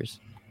receivers.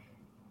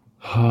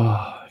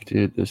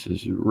 Dude, this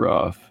is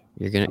rough.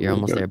 You're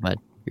almost there, bud.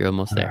 You're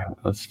almost there.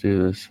 Let's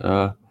do this.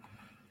 All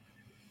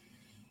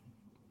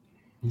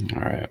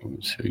right.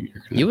 So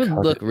you would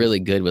look really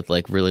good with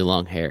like really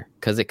long hair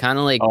because it kind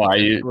of like. Oh, I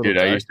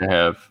used to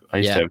have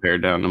hair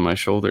down to my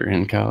shoulder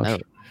in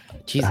college. Oh,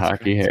 Jesus,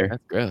 hockey hair.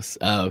 That's gross.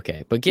 Oh,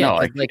 okay, but yeah,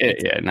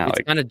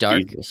 it's kind of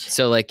dark. Jesus.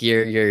 So like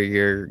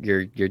your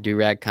do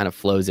rag kind of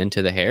flows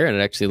into the hair, and it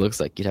actually looks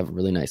like you'd have a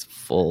really nice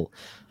full.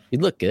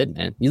 You'd look good,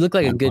 man. You look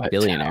like a good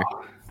billionaire.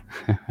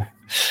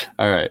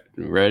 All right,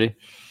 ready?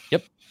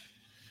 Yep.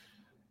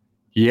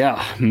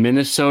 Yeah,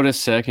 Minnesota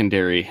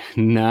secondary,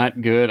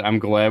 not good. I'm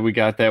glad we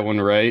got that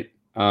one right.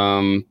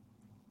 I'm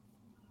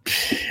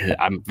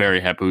very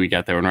happy we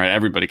got that one right.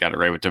 Everybody got it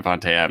right with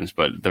Davante Adams,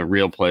 but the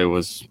real play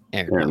was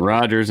Aaron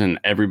Rodgers and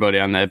everybody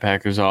on that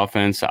Packers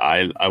offense.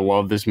 I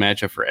love this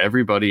matchup for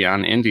everybody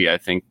on Indy. I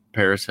think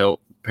Paris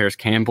Hilton. There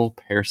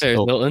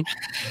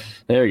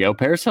you go.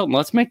 Paris Hilton.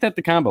 Let's make that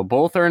the combo.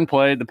 Both are in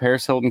play. The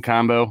Paris Hilton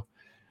combo.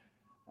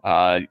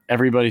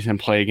 Everybody's in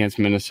play against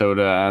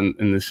Minnesota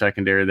in the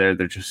secondary there.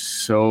 They're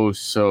just so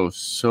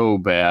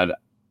bad.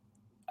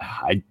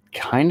 I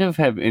kind of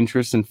have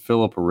interest in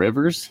Phillip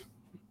Rivers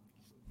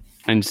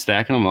and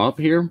stacking them up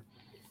here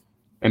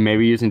and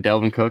maybe using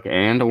Dalvin Cook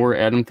and or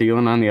Adam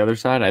Thielen on the other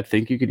side. I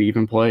think you could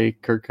even play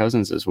Kirk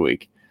Cousins this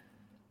week.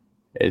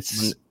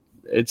 It's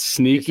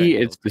sneaky.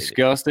 It's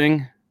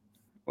disgusting.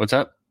 What's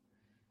up?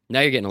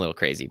 Now you're getting a little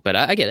crazy, but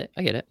I get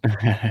it.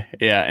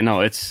 Yeah,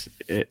 no,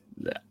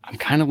 I'm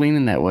kind of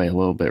leaning that way a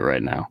little bit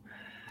right now.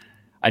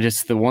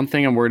 The one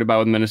thing I'm worried about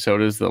with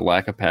Minnesota is the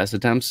lack of pass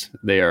attempts.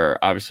 They are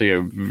obviously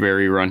a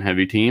very run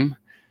heavy team,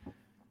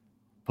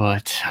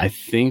 but I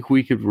think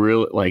we could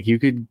you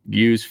could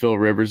use Phil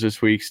Rivers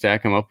this week,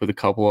 stack him up with a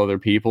couple other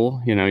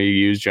people. You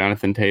use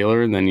Jonathan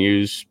Taylor and then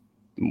use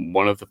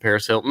one of the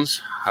Paris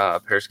Hiltons,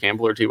 Paris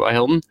Campbell or T.Y.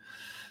 Hilton.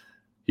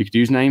 You could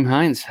use Nyheim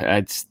Hines.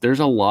 There's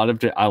a lot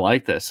of I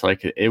like this.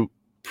 Like it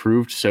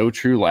proved so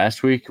true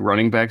last week.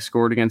 Running back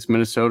scored against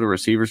Minnesota.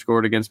 Receiver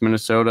scored against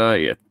Minnesota.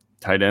 Yeah,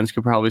 tight ends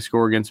could probably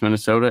score against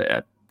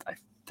Minnesota. I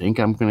think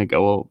I'm going to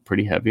go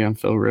pretty heavy on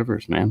Phil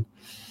Rivers, man.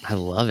 I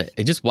love it.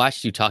 I just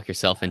watched you talk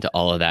yourself into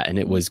all of that, and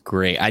it was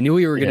great. I knew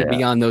we were going to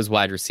be on those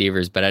wide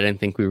receivers, but I didn't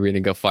think we were going to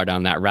go far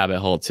down that rabbit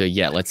hole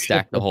to, let's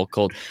stack the whole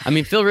cold. I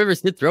mean, Phil Rivers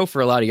did throw for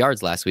a lot of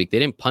yards last week. They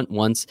didn't punt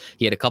once.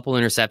 He had a couple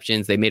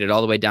interceptions. They made it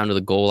all the way down to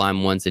the goal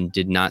line once and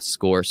did not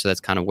score, so that's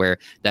kind of where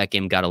that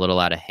game got a little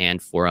out of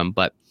hand for him.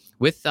 But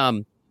with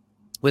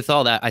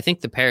all that, I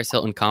think the Paris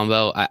Hilton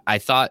combo, I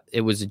thought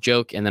it was a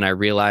joke, and then I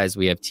realized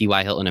we have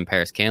T.Y. Hilton and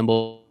Paris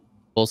Campbell.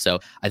 So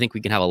I think we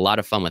can have a lot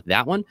of fun with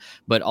that one.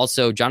 But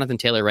also, Jonathan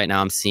Taylor right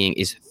now I'm seeing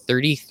is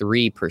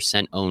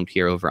 33% owned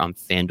here over on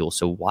FanDuel.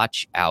 So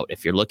watch out.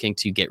 If you're looking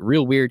to get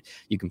real weird,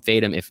 you can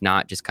fade him. If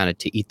not, just kind of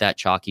to eat that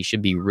chalk. He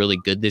should be really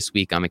good this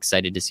week. I'm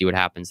excited to see what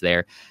happens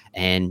there.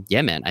 And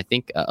yeah, man, I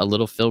think a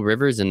little Phil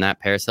Rivers and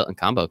that Paris Hilton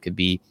combo could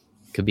be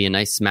a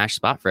nice smash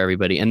spot for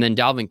everybody. And then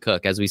Dalvin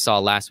Cook, as we saw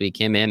last week,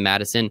 him and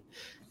Madison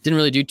didn't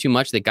really do too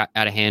much. They got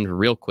out of hand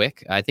real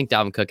quick. I think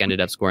Dalvin Cook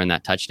ended up scoring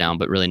that touchdown,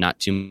 but really not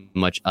too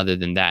much other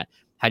than that.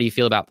 How do you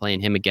feel about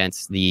playing him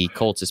against the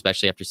Colts,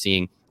 especially after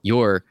seeing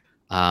your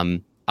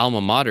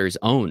alma mater's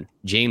own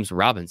James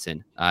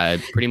Robinson?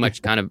 Pretty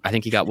much kind of, I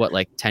think he got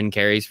 10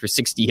 carries for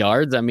 60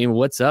 yards. I mean,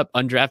 what's up?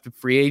 Undrafted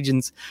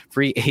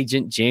free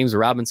agent James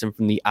Robinson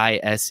from the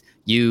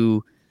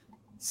ISU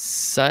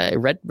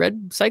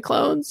Red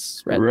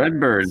Cyclones?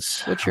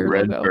 Redbirds. What's your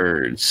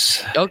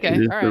Redbirds?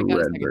 Okay.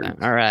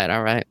 All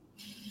right.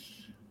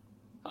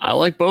 I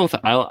like both.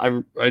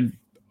 I'm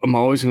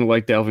always going to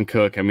like Dalvin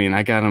Cook. I mean,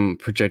 I got him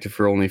projected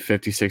for only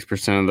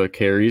 56% of the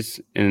carries,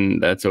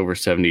 and that's over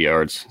 70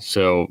 yards.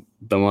 So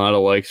the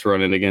model likes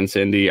running against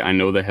Indy. I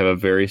know they have a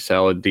very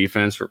solid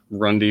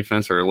run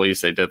defense, or at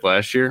least they did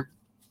last year.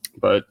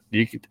 But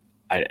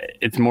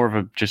it's more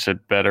of just a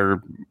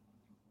better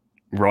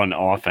run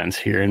offense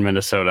here in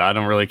Minnesota. I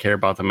don't really care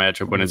about the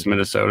matchup when it's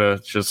Minnesota.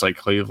 It's just like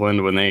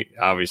Cleveland when they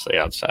obviously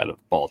outside of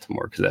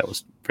Baltimore, because that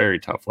was very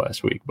tough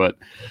last week. But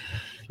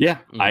yeah,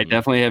 I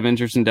definitely have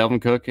interest in Dalvin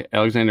Cook.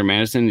 Alexander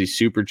Madison, he's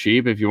super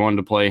cheap. If you wanted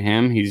to play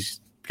him, he's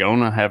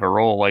going to have a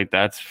role. Like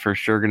that's for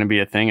sure going to be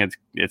a thing.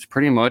 It's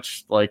pretty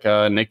much like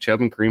Nick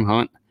Chubb and Kareem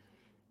Hunt,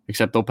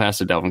 except they'll pass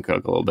to Dalvin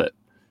Cook a little bit.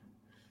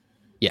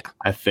 Yeah,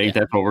 I think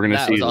that's what we're going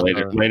to see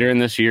later in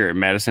this year.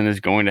 Madison is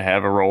going to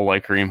have a role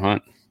like Kareem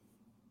Hunt.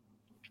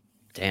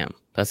 Damn,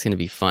 that's going to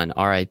be fun.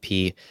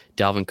 RIP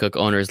Dalvin Cook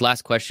owners.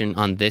 Last question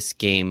on this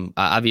game.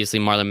 Obviously,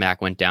 Marlon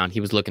Mack went down. He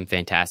was looking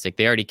fantastic.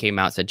 They already came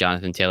out, said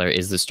Jonathan Taylor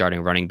is the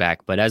starting running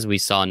back. But as we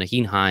saw,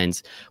 Nyheim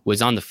Hines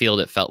was on the field,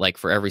 it felt like,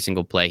 for every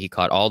single play. He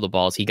caught all the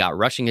balls. He got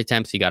rushing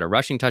attempts. He got a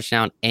rushing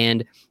touchdown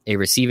and a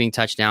receiving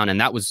touchdown.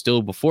 And that was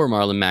still before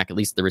Marlon Mack. At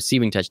least the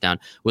receiving touchdown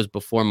was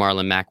before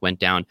Marlon Mack went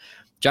down.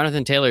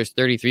 Jonathan Taylor is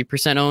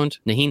 33% owned.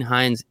 Nyheim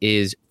Hines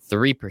is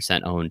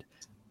 3% owned.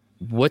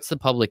 What's the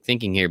public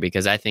thinking here?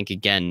 Because I think,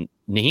 again,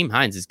 Nyheim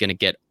Hines is going to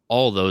get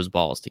all those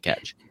balls to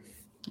catch.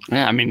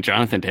 Yeah, I mean,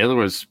 Jonathan Taylor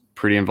was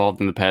pretty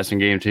involved in the passing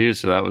game too,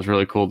 so that was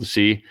really cool to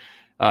see.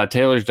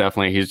 Taylor's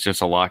definitely, he's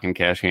just a lock in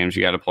cash games.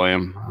 You got to play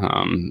him.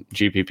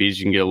 GPPs,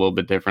 you can get a little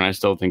bit different. I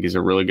still think he's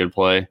a really good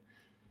play.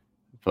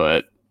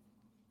 But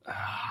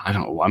I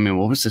don't know. I mean,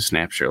 what was the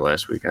snap share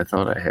last week? I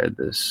thought I had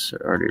this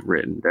already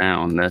written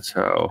down. That's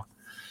how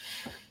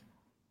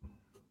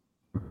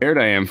prepared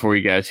I am for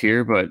you guys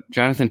here. But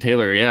Jonathan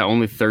Taylor,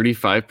 only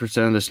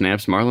 35% of the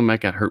snaps. Marlon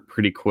Mack got hurt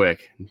pretty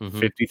quick.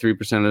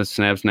 53% of the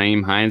snaps.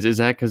 Nyheim Hines. Is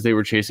that because they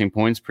were chasing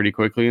points pretty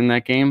quickly in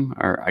that game?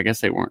 Or I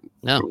guess they weren't.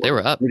 No, they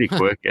were up pretty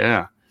quick.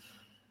 Yeah.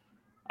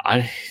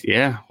 I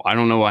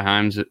don't know why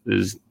Hines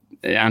is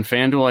on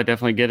FanDuel. I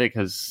definitely get it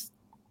because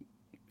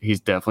he's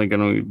definitely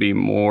going to be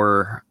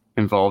more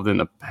involved in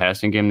the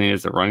passing game than he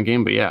is the run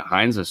game. But yeah,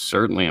 Hines is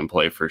certainly in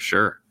play for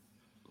sure.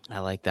 I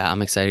like that.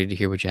 I'm excited to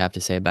hear what you have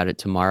to say about it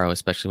tomorrow,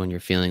 especially when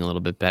you're feeling a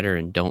little bit better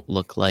and don't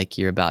look like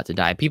you're about to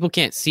die. People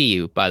can't see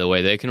you, by the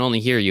way. They can only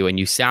hear you, and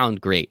you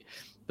sound great.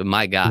 But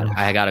my God,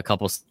 I got a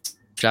couple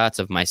shots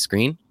of my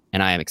screen,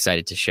 and I am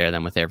excited to share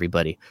them with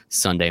everybody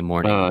Sunday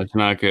morning. It's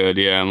not good.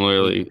 Yeah,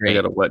 I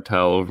got a wet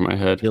towel over my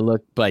head. You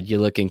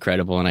look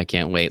incredible, and I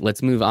can't wait.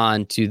 Let's move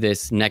on to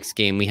this next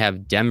game. We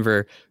have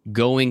Denver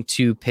going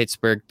to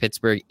Pittsburgh.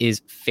 Pittsburgh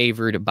is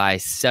favored by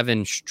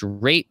 7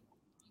 straight.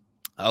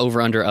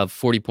 Over under of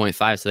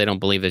 40.5, so they don't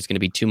believe there's going to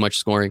be too much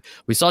scoring.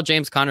 We saw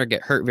James Conner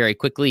get hurt very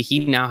quickly. He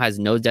now has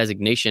no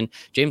designation.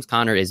 James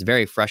Conner is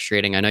very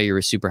frustrating. I know you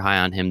were super high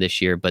on him this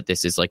year, but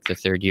this is like the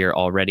 3rd year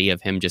already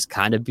of him just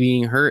kind of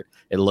being hurt.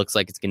 It looks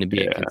like it's going to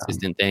be a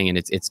consistent thing, and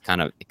it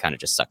kind of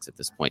just sucks at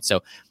this point.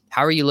 So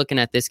how are you looking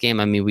at this game?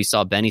 I mean, we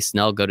saw Benny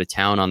Snell go to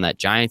town on that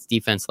Giants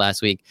defense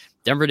last week.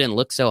 Denver didn't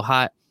look so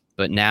hot.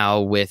 But now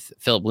with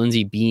Philip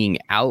Lindsay being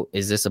out,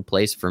 is this a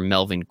place for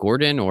Melvin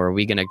Gordon, or are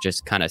we going to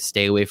just kind of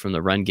stay away from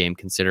the run game,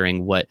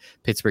 considering what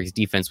Pittsburgh's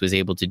defense was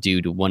able to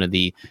do to one of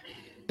the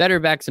better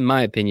backs, in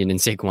my opinion, in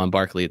Saquon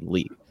Barkley in the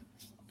league?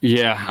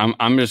 Yeah,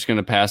 I'm just going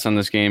to pass on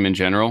this game in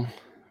general.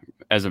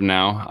 As of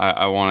now,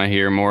 I want to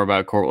hear more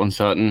about Courtland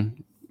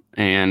Sutton,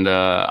 and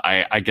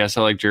I guess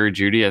I like Jerry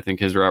Jeudy. I think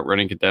his route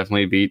running could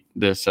definitely beat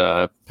this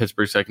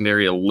Pittsburgh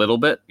secondary a little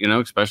bit,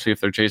 especially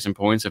if they're chasing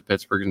points, if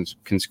Pittsburgh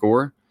can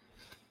score.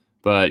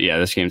 But yeah,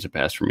 this game's a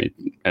pass for me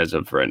as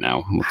of right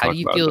now. How do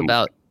you feel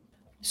about,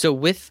 so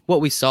with what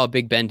we saw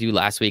Big Ben do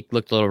last week,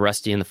 looked a little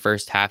rusty in the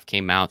first half,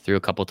 came out, threw a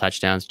couple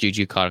touchdowns,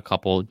 Juju caught a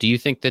couple. Do you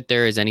think that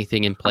there is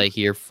anything in play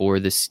here for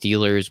the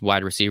Steelers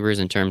wide receivers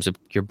in terms of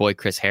your boy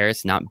Chris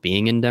Harris not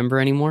being in Denver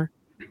anymore?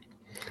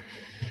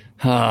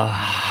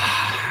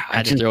 I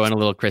had to throw in a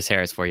little Chris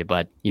Harris for you,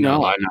 bud. I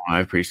know. I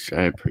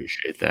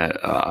appreciate that.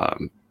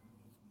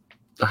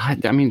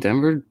 I mean,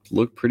 Denver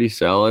looked pretty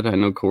solid. I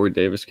know Corey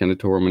Davis kind of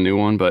tore him a new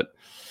one, but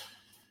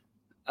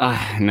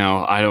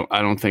no, I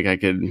don't think I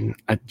could.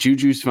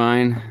 Juju's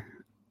fine.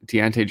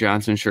 Deontay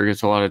Johnson sure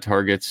gets a lot of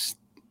targets,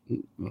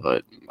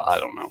 but I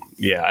don't know.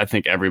 Yeah, I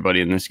think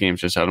everybody in this game is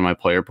just out of my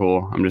player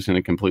pool. I'm just going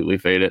to completely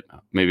fade it.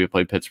 Maybe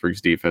play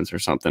Pittsburgh's defense or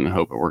something and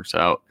hope it works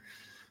out.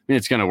 I mean,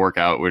 it's going to work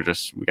out. We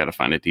got to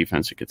find a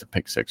defense that gets a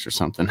pick 6 or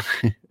something.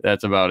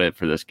 That's about it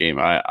for this game.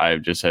 I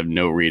just have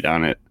no read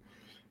on it.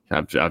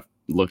 I've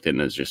looked at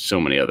it as just so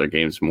many other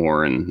games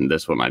more, and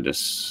this one I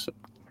just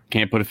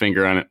can't put a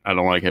finger on it. I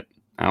don't like it.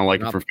 I don't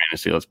like it for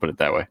fantasy. Let's put it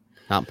that way.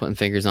 Not putting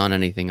fingers on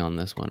anything on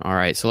this one. All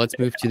right, so let's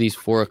move to these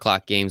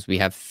 4:00 games. We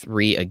have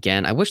 3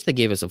 again. I wish they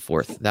gave us a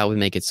 4th. That would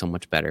make it so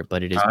much better,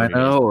 but it is. I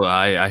know.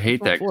 I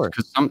hate that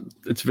because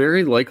it's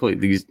very likely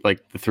the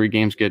 3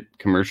 games get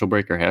commercial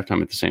break or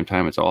halftime at the same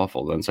time. It's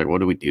awful. Then it's like, what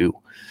do we do?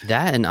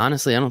 That, and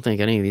honestly, I don't think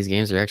any of these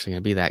games are actually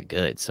going to be that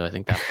good. So I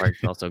think that part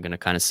is also going to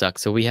kind of suck.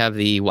 So we have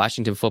the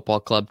Washington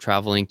Football Club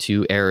traveling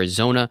to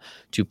Arizona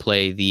to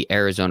play the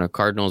Arizona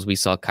Cardinals. We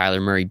saw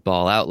Kyler Murray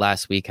ball out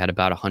last week, had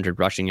about 100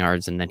 rushing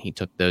yards, and then he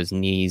took those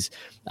knees,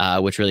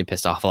 which really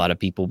pissed off a lot of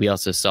people. We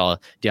also saw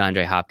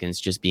DeAndre Hopkins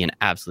just be an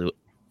absolute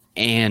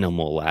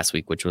animal last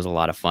week, which was a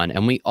lot of fun.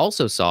 And we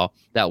also saw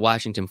that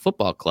Washington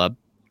Football Club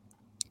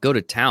go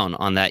to town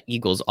on that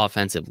Eagles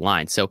offensive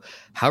line. So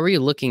how are you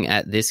looking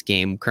at this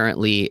game?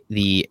 Currently,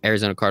 the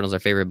Arizona Cardinals are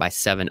favored by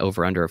 7,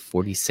 over under of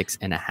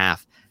 46.5. How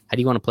do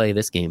you want to play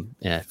this game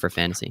for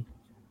fantasy?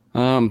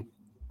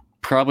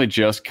 Probably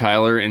just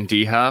Kyler and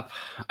D-Hop.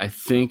 I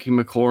think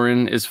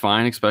McLaurin is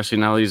fine, especially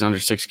now that he's under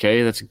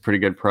 6K. That's a pretty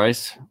good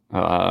price.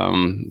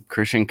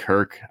 Christian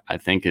Kirk, I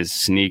think, is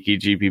sneaky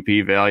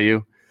GPP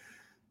value.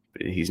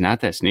 But he's not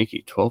that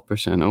sneaky.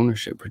 12%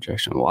 ownership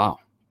projection. Wow.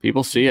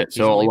 People see it.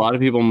 So a lot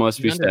of people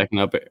must be stacking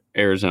up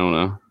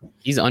Arizona.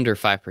 He's under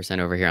 5%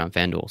 over here on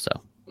FanDuel. So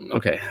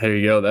okay, there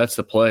you go. That's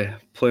the play.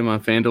 Play him on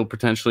FanDuel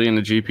potentially in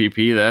the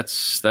GPP.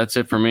 That's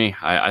it for me.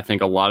 I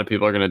think a lot of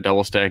people are going to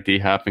double stack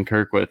D-Hop and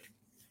Kirk with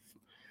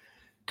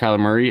Kyler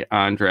Murray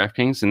on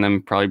DraftKings, and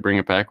then probably bring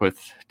it back with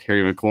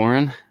Terry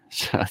McLaurin.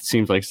 So it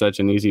seems like such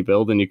an easy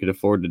build, and you could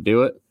afford to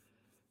do it.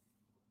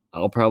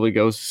 I'll probably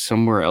go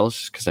somewhere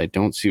else because I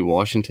don't see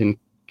Washington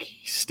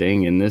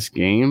staying in this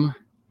game.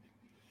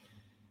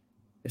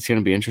 It's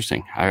going to be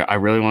interesting. I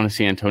really want to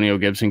see Antonio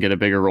Gibson get a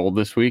bigger role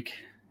this week,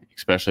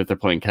 especially if they're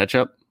playing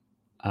catch-up.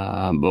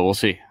 But we'll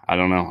see. I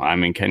don't know. I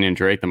mean, Kenyon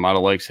Drake, the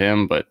model likes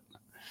him, but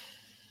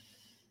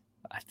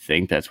I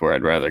think that's where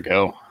I'd rather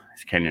go.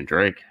 It's Kenyon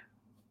Drake.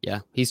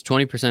 Yeah, he's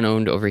 20%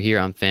 owned over here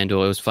on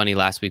FanDuel. It was funny,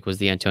 last week was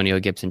the Antonio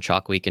Gibson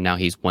chalk week, and now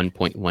he's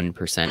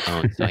 1.1%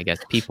 owned. So I guess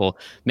people,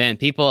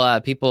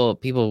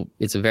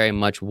 it's a very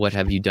much what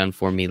have you done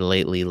for me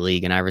lately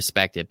league, and I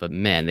respect it, but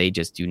man, they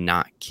just do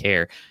not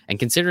care. And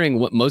considering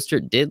what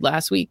Mostert did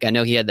last week, I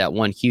know he had that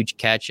one huge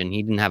catch, and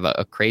he didn't have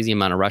a crazy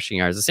amount of rushing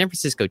yards. The San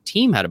Francisco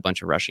team had a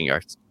bunch of rushing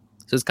yards.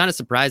 So it's kind of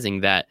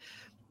surprising that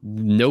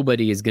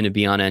nobody is going to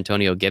be on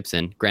Antonio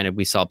Gibson. Granted,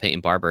 we saw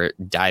Peyton Barber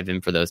dive in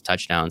for those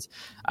touchdowns.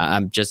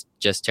 I'm just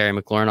Terry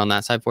McLaurin on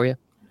that side for you.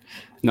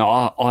 No,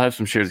 I'll have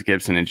some shares of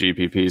Gibson and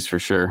GPPs for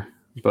sure.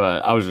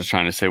 But I was just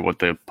trying to say what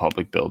the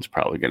public build's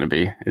probably going to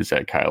be. Is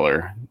that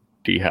Kyler,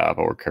 D-Hop,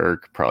 or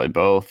Kirk? Probably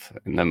both.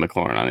 And then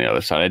McLaurin on the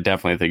other side. I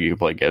definitely think you can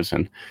play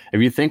Gibson.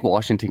 If you think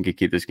Washington could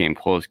keep this game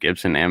close,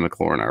 Gibson and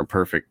McLaurin are a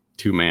perfect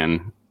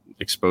two-man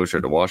exposure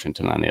to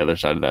Washington on the other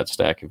side of that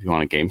stack if you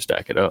want to game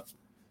stack it up.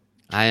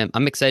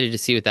 I'm excited to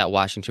see what that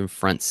Washington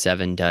front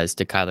seven does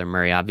to Kyler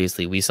Murray.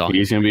 Obviously, we saw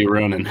he's going to be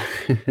running.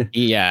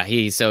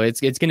 So it's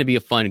going to be a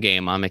fun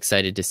game. I'm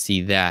excited to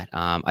see that.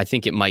 I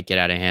think it might get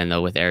out of hand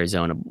though with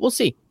Arizona. We'll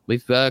see.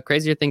 We've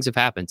crazier things have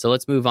happened. So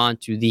let's move on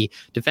to the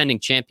defending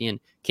champion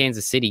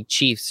Kansas City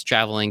Chiefs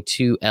traveling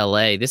to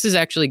LA. This is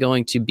actually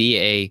going to be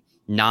a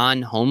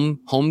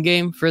non-home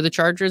game for the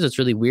Chargers. It's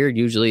really weird.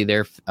 Usually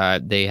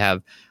they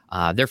have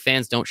their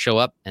fans don't show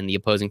up and the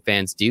opposing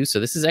fans do. So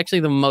this is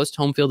actually the most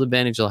home field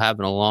advantage they'll have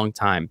in a long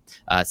time.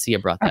 Sia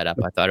brought that up.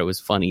 I thought it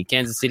was funny.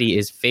 Kansas City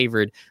is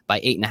favored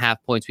by 8.5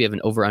 points. We have an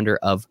over-under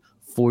of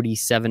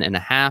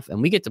 47.5,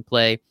 and we get to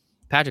play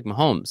Patrick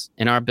Mahomes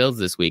in our builds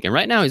this week. And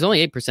right now he's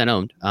only 8%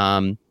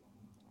 owned,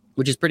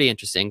 which is pretty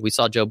interesting. We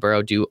saw Joe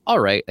Burrow do all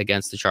right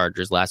against the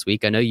Chargers last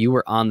week. I know you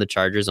were on the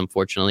Chargers.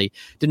 Unfortunately,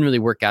 didn't really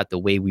work out the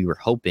way we were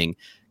hoping.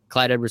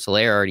 Clyde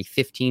Edwards-Helaire already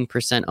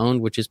 15% owned,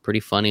 which is pretty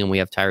funny, and we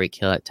have Tyreek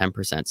Hill at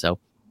 10%. So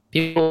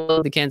people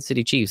love the Kansas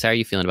City Chiefs. How are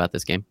you feeling about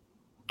this game?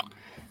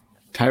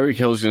 Tyreek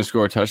Hill is going to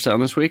score a touchdown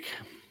this week.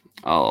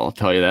 I'll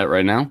tell you that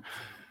right now.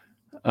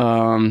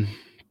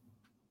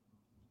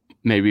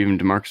 Maybe even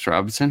Demarcus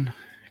Robinson,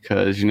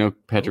 because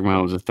Patrick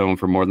Mahomes is throwing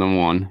for more than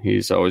one.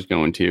 He's always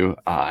going to.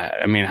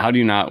 I mean, how do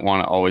you not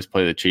want to always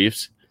play the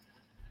Chiefs?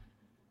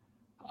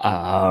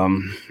 I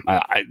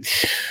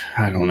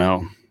don't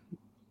know.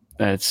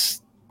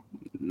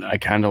 I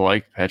kind of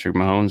like Patrick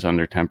Mahomes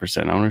under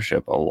 10%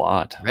 ownership a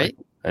lot. Right.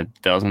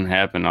 That doesn't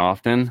happen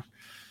often.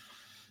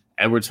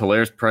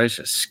 Edwards-Hilaire's price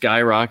is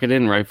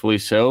skyrocketing, rightfully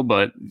so,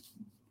 but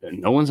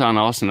no one's on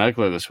Austin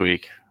Eckler this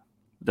week.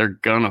 They're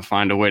going to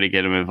find a way to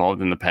get him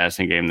involved in the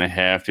passing game. They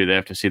have to. They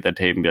have to see that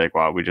tape and be like,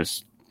 wow, we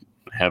just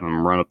have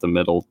him run up the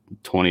middle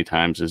 20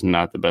 times is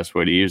not the best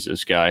way to use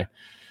this guy.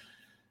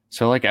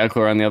 So I like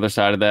Eckler on the other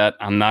side of that.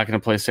 I'm not going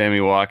to play Sammy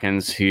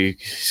Watkins.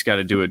 He's got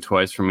to do it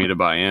twice for me to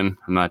buy in.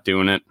 I'm not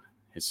doing it.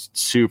 It's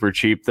super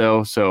cheap,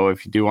 though. So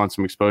if you do want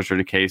some exposure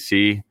to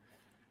KC,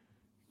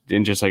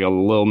 in just like a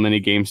little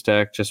mini game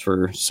stack, just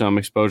for some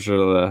exposure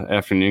to the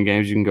afternoon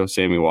games, you can go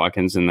Sammy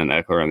Watkins and then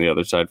Eckler on the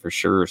other side for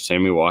sure.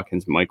 Sammy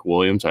Watkins, Mike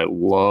Williams. I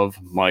love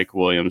Mike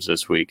Williams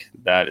this week.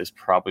 That is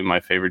probably my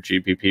favorite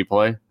GPP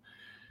play.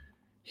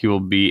 He will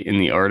be in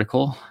the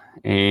article.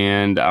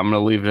 And I'm going to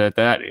leave it at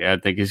that. I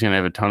think he's going to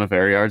have a ton of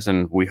air yards,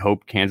 and we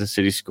hope Kansas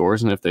City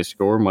scores. And if they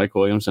score, Mike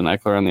Williams and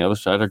Eckler on the other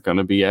side are going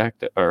to be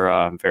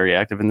very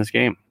active in this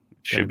game.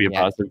 Should be a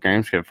positive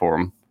game script for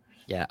them.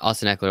 Yeah,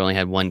 Austin Eckler only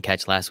had one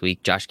catch last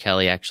week. Josh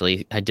Kelly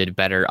actually did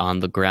better on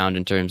the ground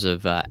in terms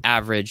of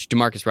average.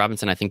 Demarcus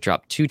Robinson, I think,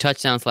 dropped 2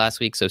 touchdowns last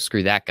week, so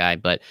screw that guy.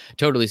 But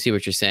totally see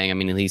what you're saying. I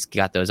mean, at least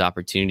got those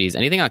opportunities.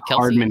 Anything on Kelce?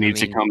 Hardman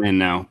needs to come in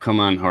now. Come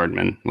on,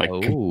 Hardman.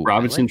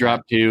 Robinson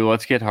dropped 2.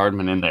 Let's get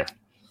Hardman in there.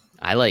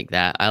 I like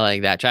that.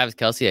 Travis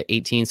Kelce at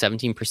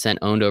 17%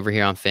 owned over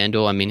here on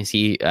FanDuel.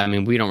 I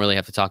mean, we don't really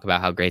have to talk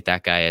about how great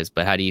that guy is,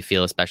 but how do you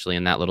feel, especially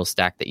in that little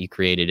stack that you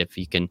created, if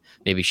you can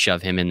maybe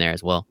shove him in there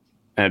as well?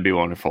 That'd be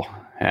wonderful.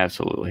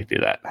 Absolutely do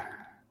that.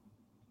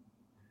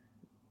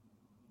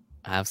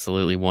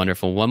 Absolutely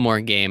wonderful. One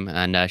more game,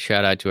 and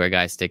shout out to our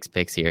guy Sticks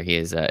Picks here. He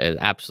is an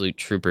absolute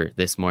trooper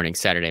this morning,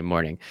 Saturday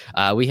morning.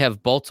 We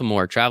have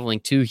Baltimore traveling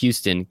to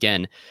Houston.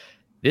 Again,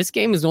 this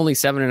game is only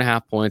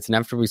 7.5 points, and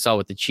after we saw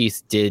what the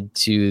Chiefs did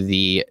to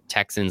the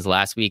Texans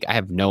last week, I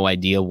have no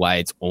idea why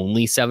it's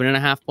only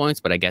 7.5 points,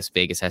 but I guess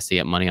Vegas has to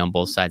get money on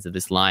both sides of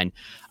this line.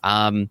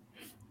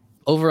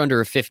 Over under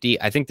a 50,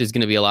 I think there's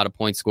going to be a lot of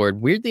points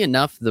scored. Weirdly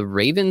enough, the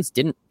Ravens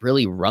didn't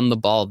really run the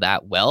ball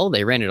that well.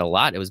 They ran it a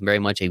lot. It was very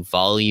much a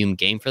volume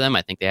game for them.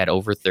 I think they had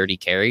over 30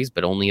 carries,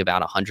 but only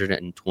about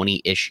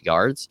 120-ish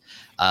yards.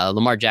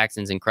 Lamar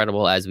Jackson's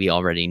incredible, as we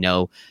already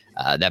know.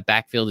 That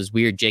backfield is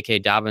weird. J.K.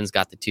 Dobbins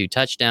got the 2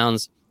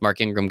 touchdowns.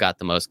 Mark Ingram got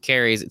the most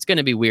carries. It's going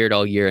to be weird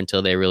all year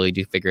until they really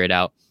do figure it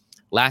out.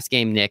 Last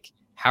game, Nick,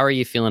 how are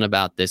you feeling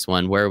about this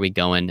one? Where are we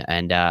going?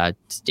 And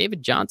does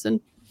David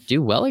Johnson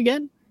do well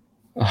again?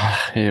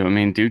 I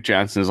mean, Duke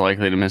Johnson is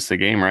likely to miss the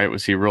game, right?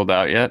 Was he ruled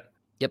out yet?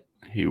 Yep.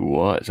 He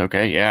was.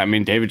 Okay. Yeah. I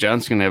mean, David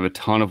Johnson's going to have a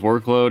ton of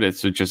workload.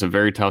 It's just a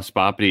very tough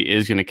spot, but he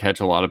is going to catch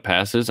a lot of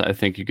passes. I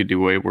think you could do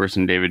way worse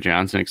than David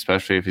Johnson,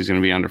 especially if he's going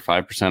to be under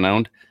 5%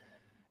 owned.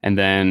 And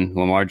then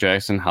Lamar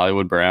Jackson,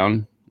 Hollywood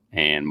Brown,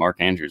 and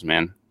Mark Andrews,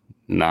 man.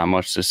 Not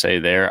much to say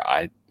there.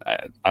 I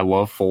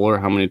love Fuller,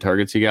 how many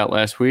targets he got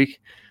last week.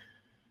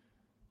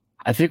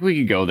 I think we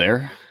could go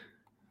there.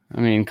 I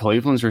mean,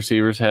 Cleveland's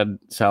receivers had a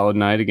solid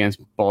night against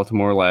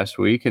Baltimore last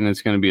week, and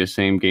it's going to be the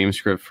same game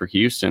script for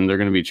Houston. They're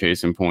going to be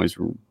chasing points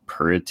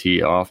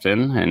pretty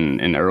often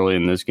and early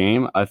in this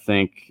game. I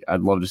think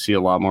I'd love to see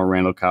a lot more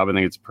Randall Cobb. I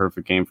think it's a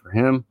perfect game for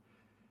him.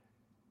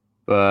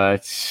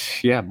 But,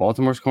 yeah,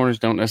 Baltimore's corners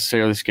don't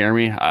necessarily scare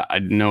me. I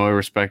know I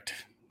respect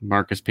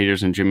Marcus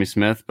Peters and Jimmy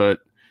Smith, but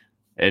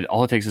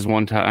all it takes is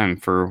one time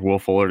for Will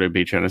Fuller to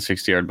beat you on a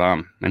 60-yard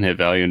bomb and hit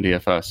value in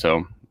DFS.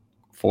 So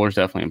Fuller's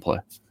definitely in play.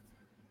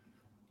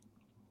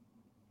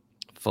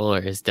 Fuller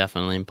is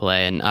definitely in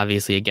play. And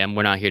obviously, again,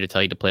 we're not here to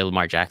tell you to play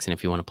Lamar Jackson.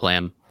 If you want to play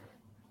him,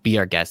 be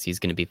our guest. He's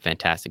going to be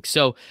fantastic.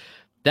 So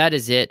that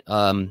is it.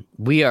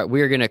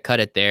 We're going to cut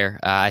it there.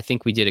 I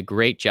think we did a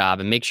great job.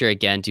 And make sure,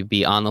 again, to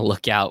be on the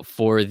lookout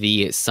for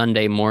the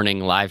Sunday morning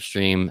live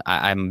stream.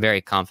 I'm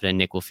very confident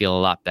Nick will feel a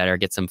lot better.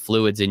 Get some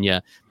fluids in you.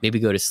 Maybe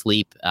go to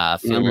sleep.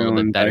 Feel a little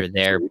bit better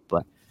there.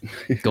 But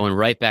going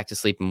right back to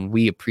sleep, and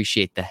we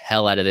appreciate the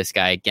hell out of this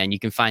guy. Again, you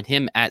can find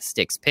him at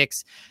Sticks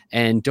Picks,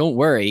 and don't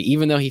worry,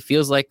 even though he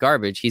feels like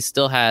garbage, he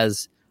still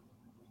has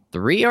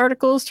 3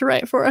 articles to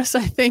write for us,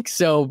 I think.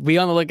 So be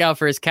on the lookout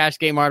for his cash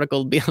game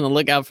article. Be on the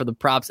lookout for the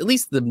props. At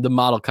least the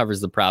model covers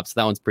the props.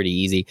 That one's pretty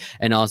easy.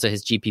 And also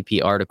his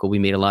GPP article. We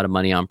made a lot of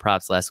money on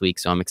props last week,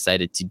 so I'm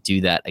excited to do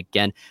that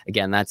again.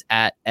 Again, that's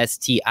at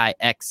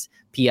STIXPICKS.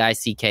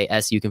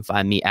 You can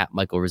find me at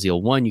Michael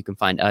Raziel 1. You can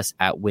find us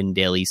at Win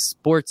Daily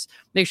Sports.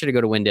 Make sure to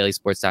go to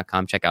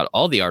windailysports.com. Check out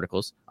all the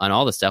articles on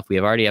all the stuff. We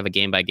already have a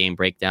game-by-game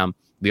breakdown.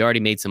 We already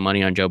made some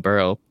money on Joe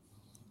Burrow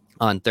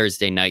on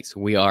Thursday night, so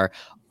we are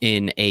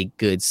in a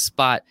good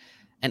spot.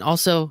 And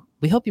also,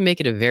 we hope you make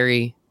it a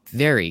very,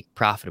 very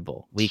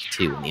profitable week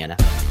 2 in the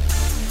NFL.